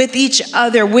relationship with each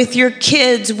other, with your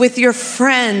kids, with your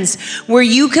friends, where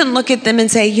you can look at them and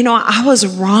say, you know, I was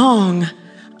wrong.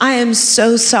 I am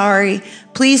so sorry.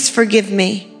 Please forgive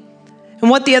me. And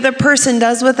what the other person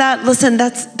does with that, listen,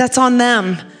 that's on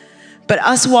them. But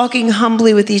us walking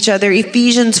humbly with each other,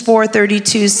 Ephesians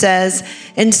 4:32 says,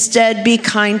 instead be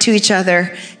kind to each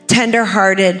other,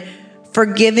 tenderhearted,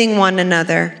 forgiving one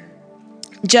another,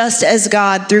 just as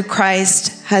God through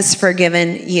Christ has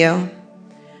forgiven you.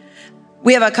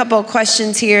 We have a couple of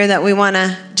questions here that we want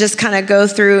to just kind of go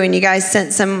through, and you guys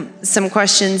sent some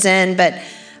questions in, but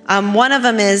one of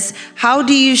them is, how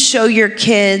do you show your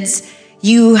kids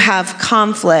you have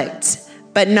conflict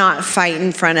but not fight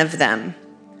in front of them?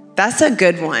 That's a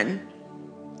good one.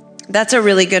 That's a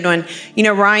really good one. You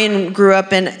know, Ryan grew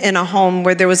up in a home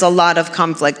where there was a lot of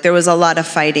conflict. There was a lot of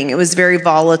fighting. It was very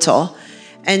volatile.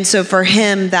 And so for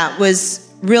him, that was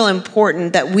real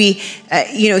important that we,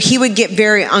 he would get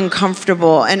very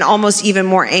uncomfortable and almost even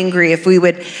more angry if we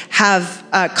would have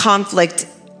conflict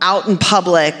out in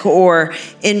public or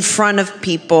in front of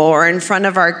people or in front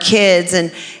of our kids.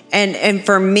 And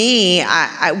for me,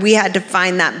 we had to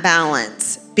find that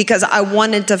balance because I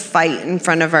wanted to fight in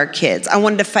front of our kids. I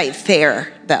wanted to fight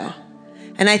fair, though.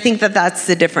 And I think that that's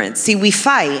the difference. See, we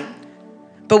fight,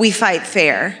 but we fight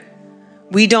fair.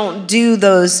 We don't do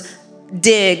those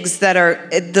digs that are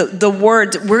the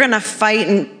words. We're going to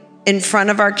fight in front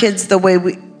of our kids the way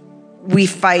we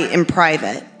fight in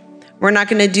private. We're not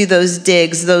going to do those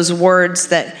digs, those words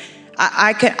that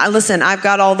listen, I've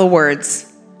got all the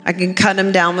words. I can cut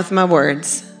them down with my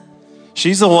words.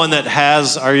 She's the one that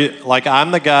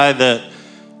I'm the guy that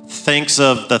thinks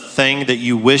of the thing that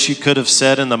you wish you could have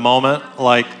said in the moment,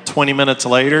 like 20 minutes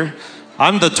later.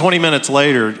 I'm the 20 minutes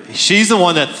later. She's the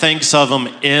one that thinks of them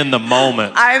in the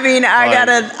moment. I mean, I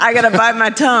gotta bite my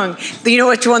tongue. You know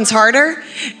which one's harder?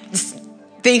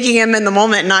 Thinking them in the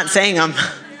moment, and not saying them.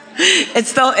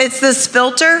 It's this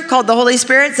filter called the Holy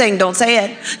Spirit saying, "Don't say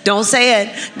it, don't say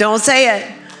it, don't say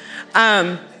it."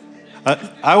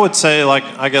 I would say,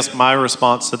 I guess my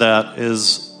response to that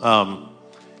is,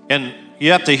 and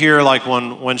you have to hear,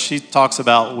 when she talks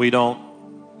about we don't,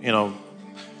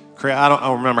 I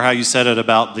don't remember how you said it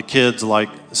about the kids,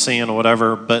 seeing or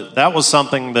whatever, but that was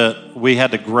something that we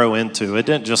had to grow into. It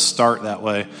didn't just start that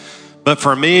way. But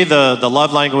for me, the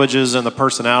love languages and the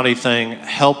personality thing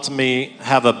helped me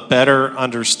have a better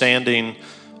understanding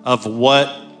of what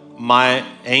my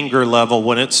anger level,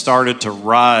 when it started to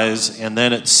rise and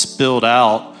then it spilled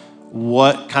out,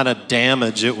 what kind of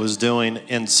damage it was doing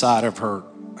inside of her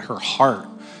heart.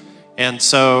 And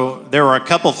so there were a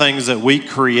couple things that we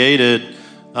created,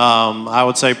 I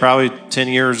would say probably 10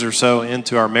 years or so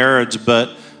into our marriage, but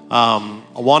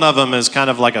one of them is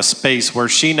kind of like a space where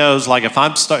she knows,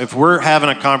 if we're having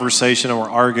a conversation and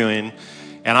we're arguing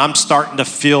and I'm starting to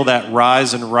feel that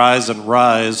rise and rise and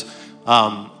rise,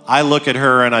 I look at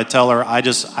her and I tell her,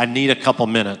 I need a couple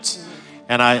minutes.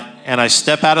 and I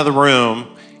step out of the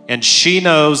room, and she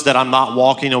knows that I'm not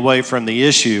walking away from the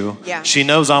issue. Yeah. She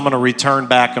knows I'm going to return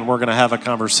back and we're going to have a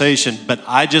conversation, but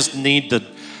I just need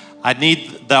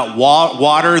that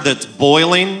water that's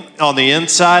boiling on the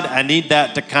inside. I need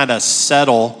that to kind of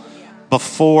settle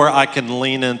before I can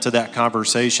lean into that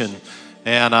conversation.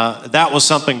 And that was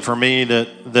something for me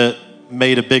that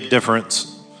made a big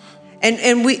difference.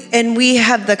 And we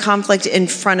have the conflict in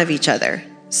front of each other.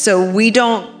 So we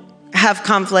don't have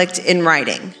conflict in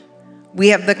writing. We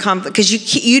have the conflict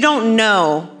because you don't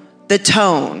know the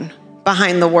tone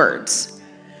behind the words.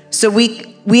 So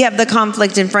we have the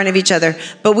conflict in front of each other,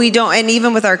 but we don't, and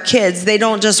even with our kids, they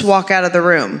don't just walk out of the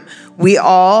room.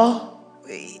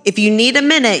 If you need a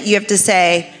minute, you have to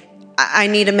say, I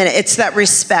need a minute. It's that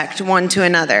respect one to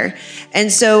another.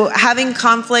 And so having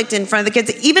conflict in front of the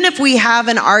kids, even if we have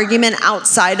an argument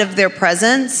outside of their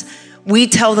presence, we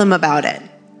tell them about it.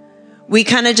 We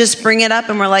kind of just bring it up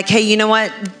and we're like, hey, you know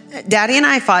what? Daddy and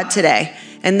I fought today.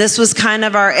 And this was kind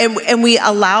of and we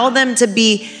allow them to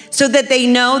be, so that they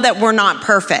know that we're not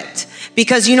perfect.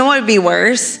 Because you know what would be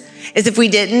worse? Is if we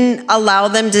didn't allow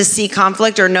them to see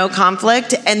conflict or no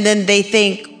conflict, and then they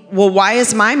think, well, why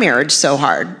is my marriage so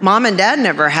hard? Mom and dad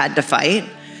never had to fight.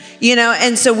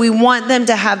 And so we want them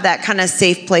to have that kind of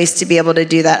safe place to be able to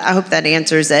do that. I hope that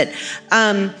answers it.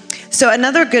 So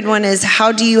another good one is,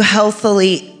 how do you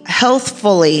healthfully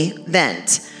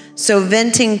vent? So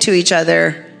venting to each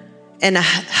other in a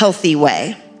healthy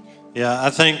way. Yeah, I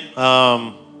think,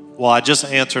 I just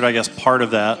answered, I guess, part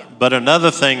of that. Yeah. But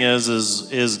another thing is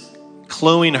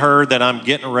cluing her that I'm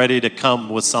getting ready to come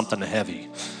with something heavy.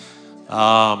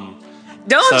 Don't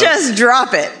just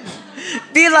drop it.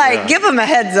 Be like, give them a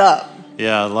heads up.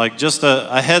 Yeah, like just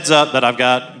a heads up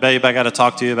that babe, I got to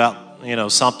talk to you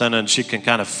about, something, and she can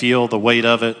kind of feel the weight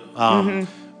of it.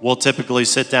 We'll typically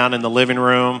sit down in the living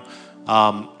room.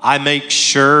 I make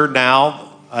sure now,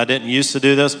 I didn't used to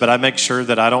do this, but I make sure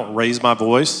that I don't raise my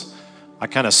voice. I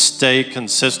kind of stay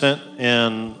consistent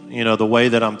in, the way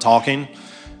that I'm talking,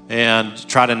 and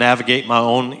try to navigate my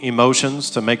own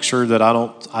emotions to make sure that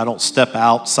I don't step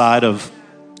outside of,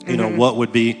 what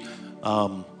would be,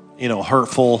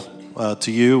 hurtful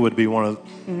to you would be one of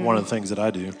the things that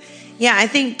I do. Yeah, I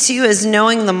think too is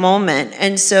knowing the moment.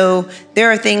 And so there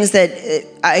are things that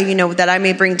I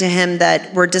may bring to him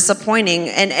that were disappointing,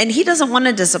 and he doesn't want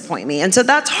to disappoint me. And so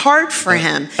that's hard for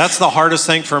him. That's the hardest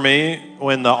thing for me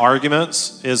when the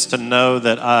arguments is to know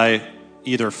that I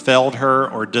either failed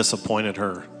her or disappointed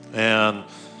her. And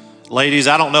ladies,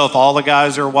 I don't know if all the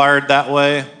guys are wired that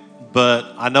way, but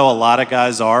I know a lot of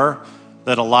guys are,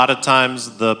 that a lot of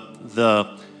times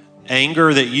the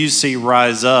anger that you see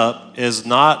rise up is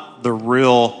not the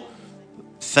real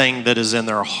thing that is in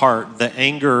their heart. The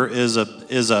anger is a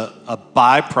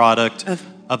byproduct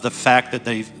of the fact that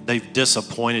they've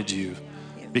disappointed you.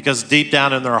 Yeah. Because deep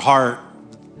down in their heart,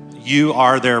 you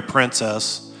are their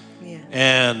princess,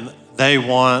 and they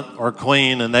want, or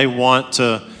queen, and they want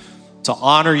to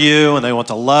honor you, and they want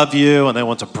to love you, and they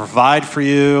want to provide for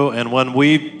you. And when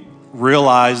we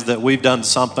realize that we've done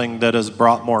something that has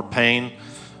brought more pain,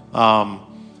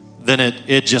 then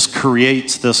it just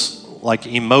creates this like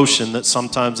emotion that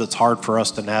sometimes it's hard for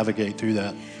us to navigate through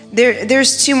that.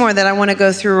 There's two more that I want to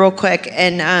go through real quick.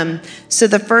 And so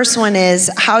the first one is,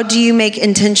 how do you make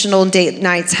intentional date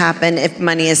nights happen if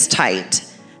money is tight?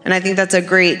 And I think that's a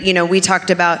great, we talked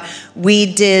about,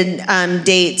 we did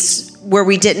dates where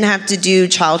we didn't have to do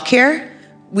childcare.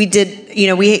 We did,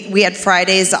 we had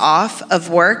Fridays off of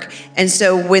work. And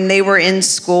so when they were in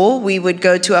school, we would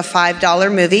go to a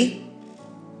 $5 movie.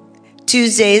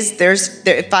 Tuesdays, there's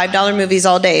 $5 movies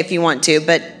all day if you want to.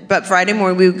 But Friday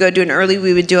morning, we would go do an early,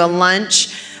 we would do a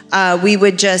lunch. We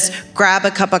would just grab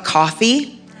a cup of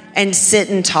coffee and sit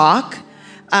and talk.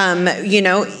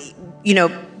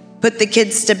 Put the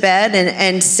kids to bed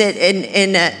and sit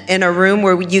in a room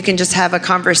where you can just have a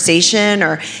conversation,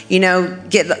 or,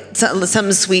 get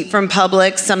something sweet from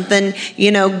Publix, something,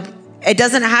 it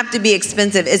doesn't have to be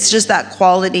expensive. It's just that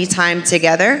quality time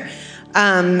together.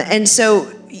 And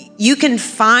so you can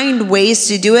find ways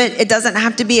to do it. It doesn't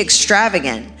have to be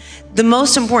extravagant. The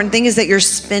most important thing is that you're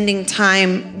spending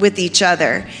time with each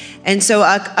other. And so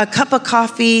a cup of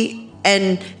coffee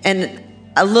and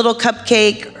a little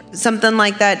cupcake, something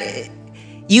like that,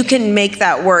 you can make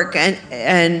that work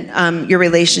and your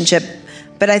relationship.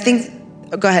 But I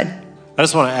think, go ahead. I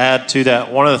just want to add to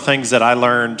that. One of the things that I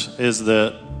learned is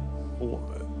that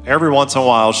every once in a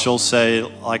while she'll say,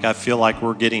 like, I feel like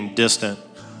we're getting distant.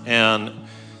 And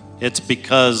it's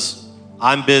because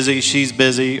I'm busy, she's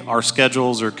busy, our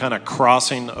schedules are kind of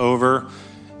crossing over.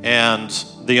 And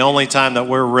the only time that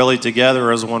we're really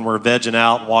together is when we're vegging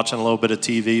out and watching a little bit of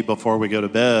TV before we go to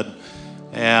bed.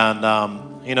 And,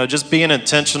 just being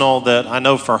intentional that I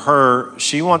know for her,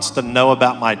 she wants to know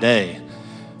about my day.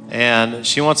 And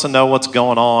she wants to know what's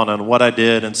going on and what I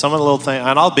did and some of the little things.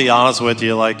 And I'll be honest with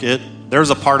you, there's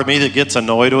a part of me that gets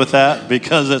annoyed with that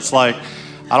because it's like,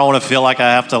 I don't want to feel like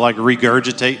I have to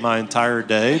regurgitate my entire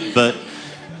day. But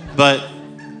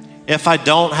if I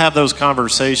don't have those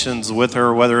conversations with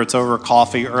her, whether it's over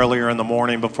coffee earlier in the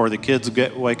morning before the kids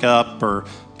wake up or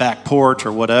back porch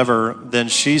or whatever, then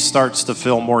she starts to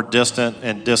feel more distant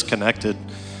and disconnected.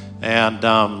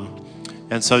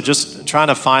 And so just trying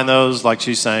to find those, like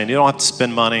she's saying, you don't have to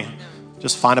spend money.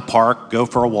 Just find a park, go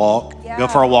for a walk. Yeah. Go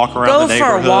for a walk around the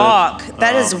neighborhood. Go for a walk.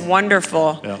 That is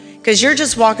wonderful. Yeah. Because you're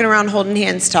just walking around holding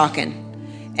hands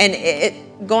talking.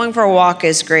 And going for a walk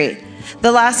is great.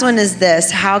 The last one is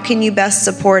this. How can you best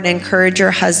support and encourage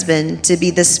your husband to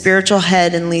be the spiritual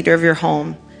head and leader of your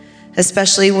home,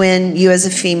 especially when you as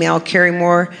a female carry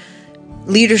more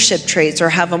leadership traits or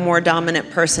have a more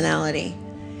dominant personality?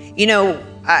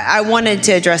 I wanted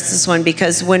to address this one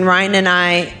because when Ryan and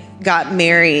I got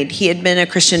married, he had been a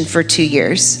Christian for 2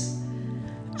 years.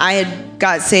 I had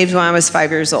got saved when I was 5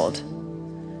 years old.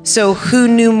 So who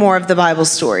knew more of the Bible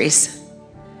stories?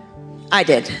 I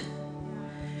did.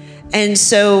 And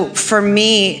so for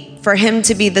him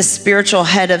to be the spiritual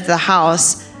head of the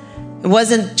house, it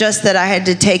wasn't just that I had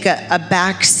to take a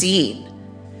back seat.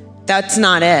 That's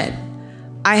not it.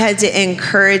 I had to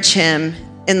encourage him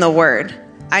in the word.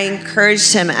 I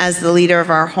encouraged him as the leader of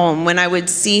our home. When I would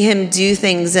see him do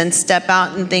things and step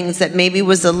out in things that maybe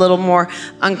was a little more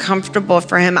uncomfortable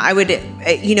for him, I would,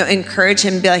 encourage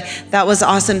him and be like, that was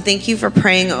awesome. Thank you for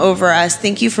praying over us.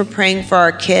 Thank you for praying for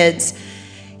our kids.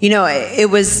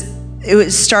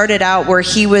 It started out where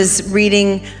he was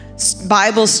reading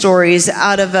Bible stories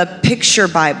out of a picture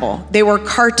Bible. They were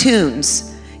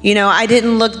cartoons. I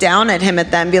didn't look down at him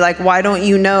at that and be like, why don't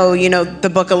you know, the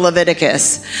book of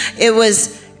Leviticus? It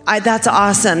was, that's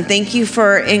awesome. Thank you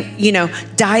for,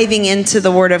 diving into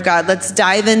the Word of God. Let's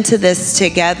dive into this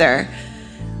together.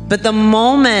 But the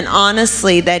moment,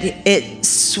 honestly, that it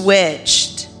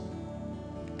switched,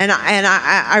 and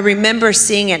I remember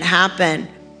seeing it happen,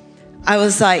 I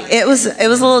was like, it was a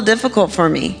little difficult for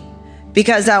me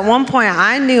because at one point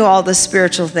I knew all the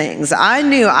spiritual things. I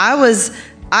knew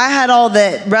I had all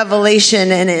the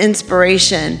revelation and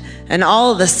inspiration, and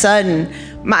all of a sudden,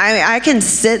 I can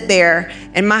sit there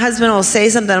and my husband will say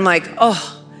something. I'm like,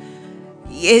 oh,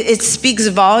 it speaks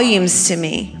volumes to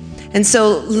me. And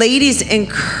so, ladies,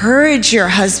 encourage your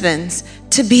husbands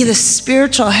to be the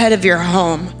spiritual head of your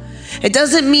home. It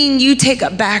doesn't mean you take a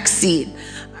back seat.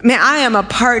 I am a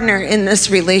partner in this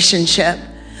relationship.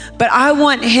 But I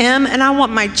want him and I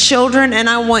want my children and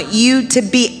I want you to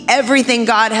be everything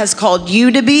God has called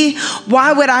you to be.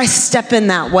 Why would I step in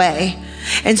that way?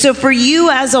 And so for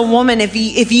you as a woman,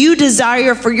 if you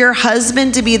desire for your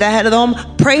husband to be the head of the home,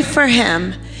 pray for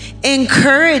him,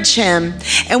 encourage him.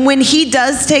 And when he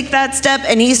does take that step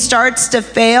and he starts to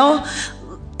fail,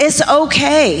 it's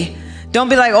okay. Don't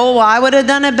be like, oh, well, I would have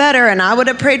done it better and I would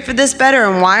have prayed for this better.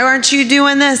 And why aren't you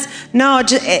doing this? No,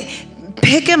 just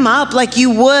pick him up like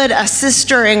you would a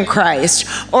sister in Christ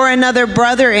or another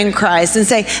brother in Christ and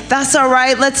say, that's all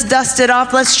right. Let's dust it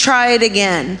off. Let's try it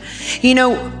again.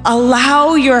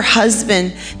 Allow your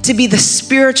husband to be the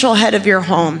spiritual head of your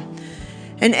home.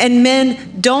 And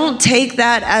men, don't take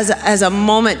that as a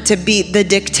moment to be the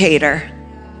dictator.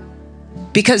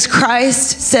 Because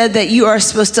Christ said that you are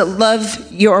supposed to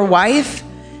love your wife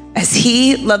as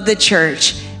he loved the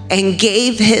church and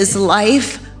gave his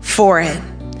life for it.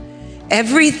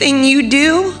 Everything you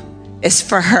do is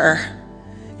for her.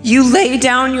 You lay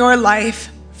down your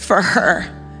life for her,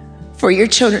 for your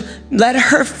children. Let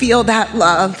her feel that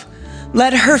love.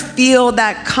 Let her feel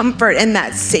that comfort and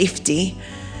that safety.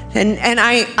 And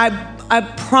I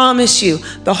promise you,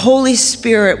 the Holy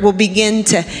Spirit will begin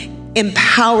to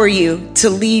empower you to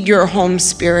lead your home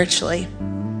spiritually.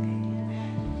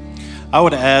 I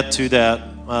would add to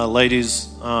that, ladies,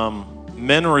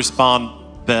 men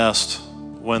respond best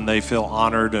when they feel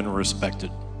honored and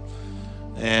respected.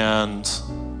 And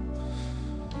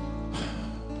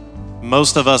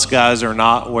most of us guys are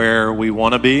not where we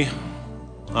want to be.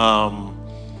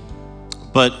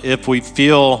 But if we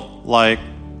feel like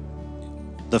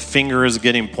the finger is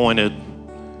getting pointed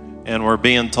and we're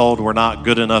being told we're not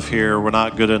good enough here, we're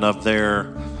not good enough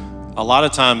there, a lot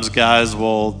of times guys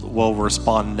will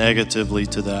respond negatively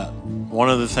to that.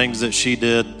 One of the things that she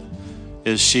did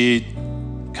is she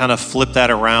kind of flipped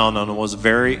that around and was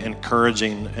very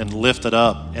encouraging and lifted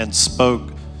up and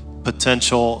spoke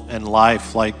potential in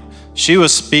life. Like, she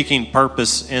was speaking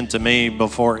purpose into me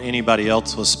before anybody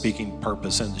else was speaking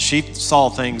purpose. And she saw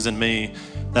things in me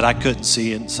that I couldn't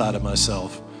see inside of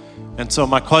myself. And so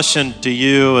my question to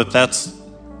you, if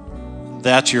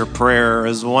that's your prayer,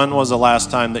 is when was the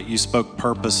last time that you spoke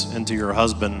purpose into your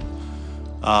husband?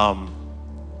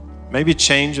 Maybe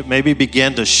change it, maybe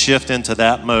begin to shift into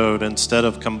that mode instead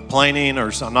of complaining,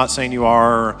 or I'm not saying you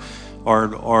are,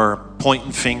 or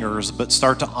pointing fingers, but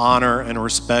start to honor and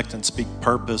respect and speak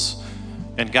purpose.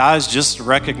 And guys, just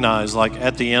recognize, like,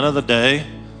 at the end of the day,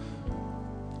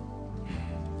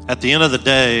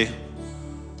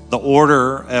 the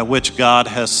order at which God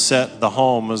has set the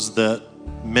home is that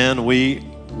men,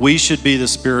 we should be the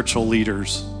spiritual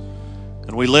leaders.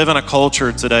 And we live in a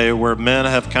culture today where men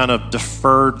have kind of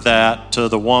deferred that to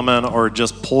the woman, or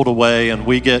just pulled away, and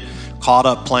we get caught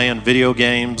up playing video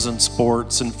games and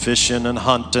sports and fishing and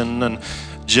hunting, and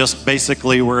just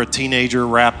basically we're a teenager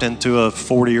wrapped into a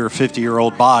 40 or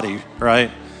 50-year-old body, right?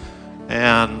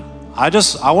 And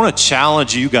I want to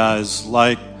challenge you guys,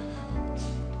 like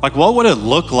what would it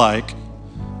look like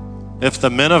if the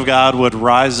men of God would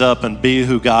rise up and be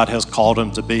who God has called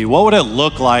them to be? What would it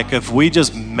look like if we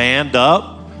just manned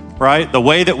up, right? The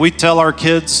way that we tell our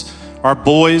kids, our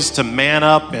boys, to man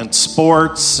up in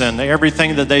sports and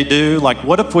everything that they do, like,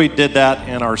 what if we did that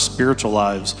in our spiritual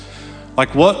lives?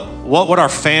 Like, what would our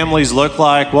families look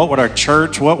like? What would our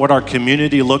church, what would our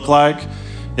community look like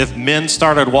if men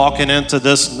started walking into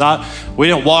this? We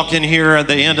didn't walk in here at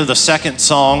the end of the second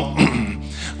song,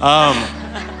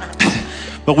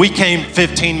 but we came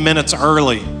 15 minutes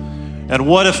early. And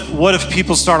what if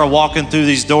people started walking through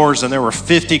these doors and there were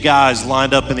 50 guys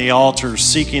lined up in the altar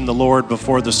seeking the Lord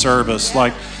before the service?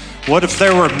 Like, what if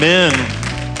there were men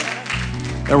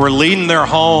that were leading their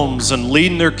homes and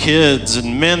leading their kids,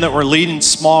 and men that were leading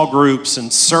small groups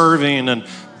and serving and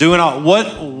doing all?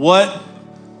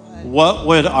 What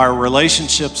would our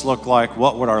relationships look like?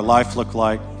 What would our life look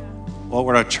like? What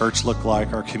would our church look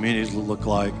like? Our community look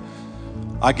like?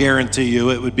 I guarantee you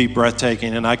it would be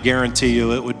breathtaking, and I guarantee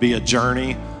you it would be a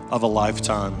journey of a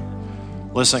lifetime.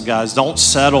 Listen, guys, don't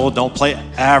settle. Don't play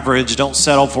average. Don't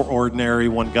settle for ordinary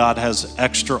when God has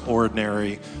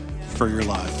extraordinary for your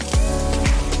life.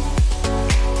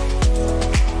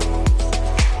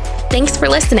 Thanks for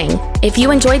listening. If you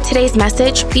enjoyed today's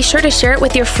message, be sure to share it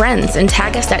with your friends and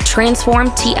tag us at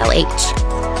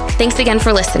TransformTLH. Thanks again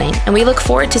for listening, and we look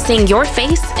forward to seeing your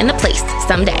face in the place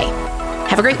someday.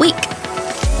 Have a great week.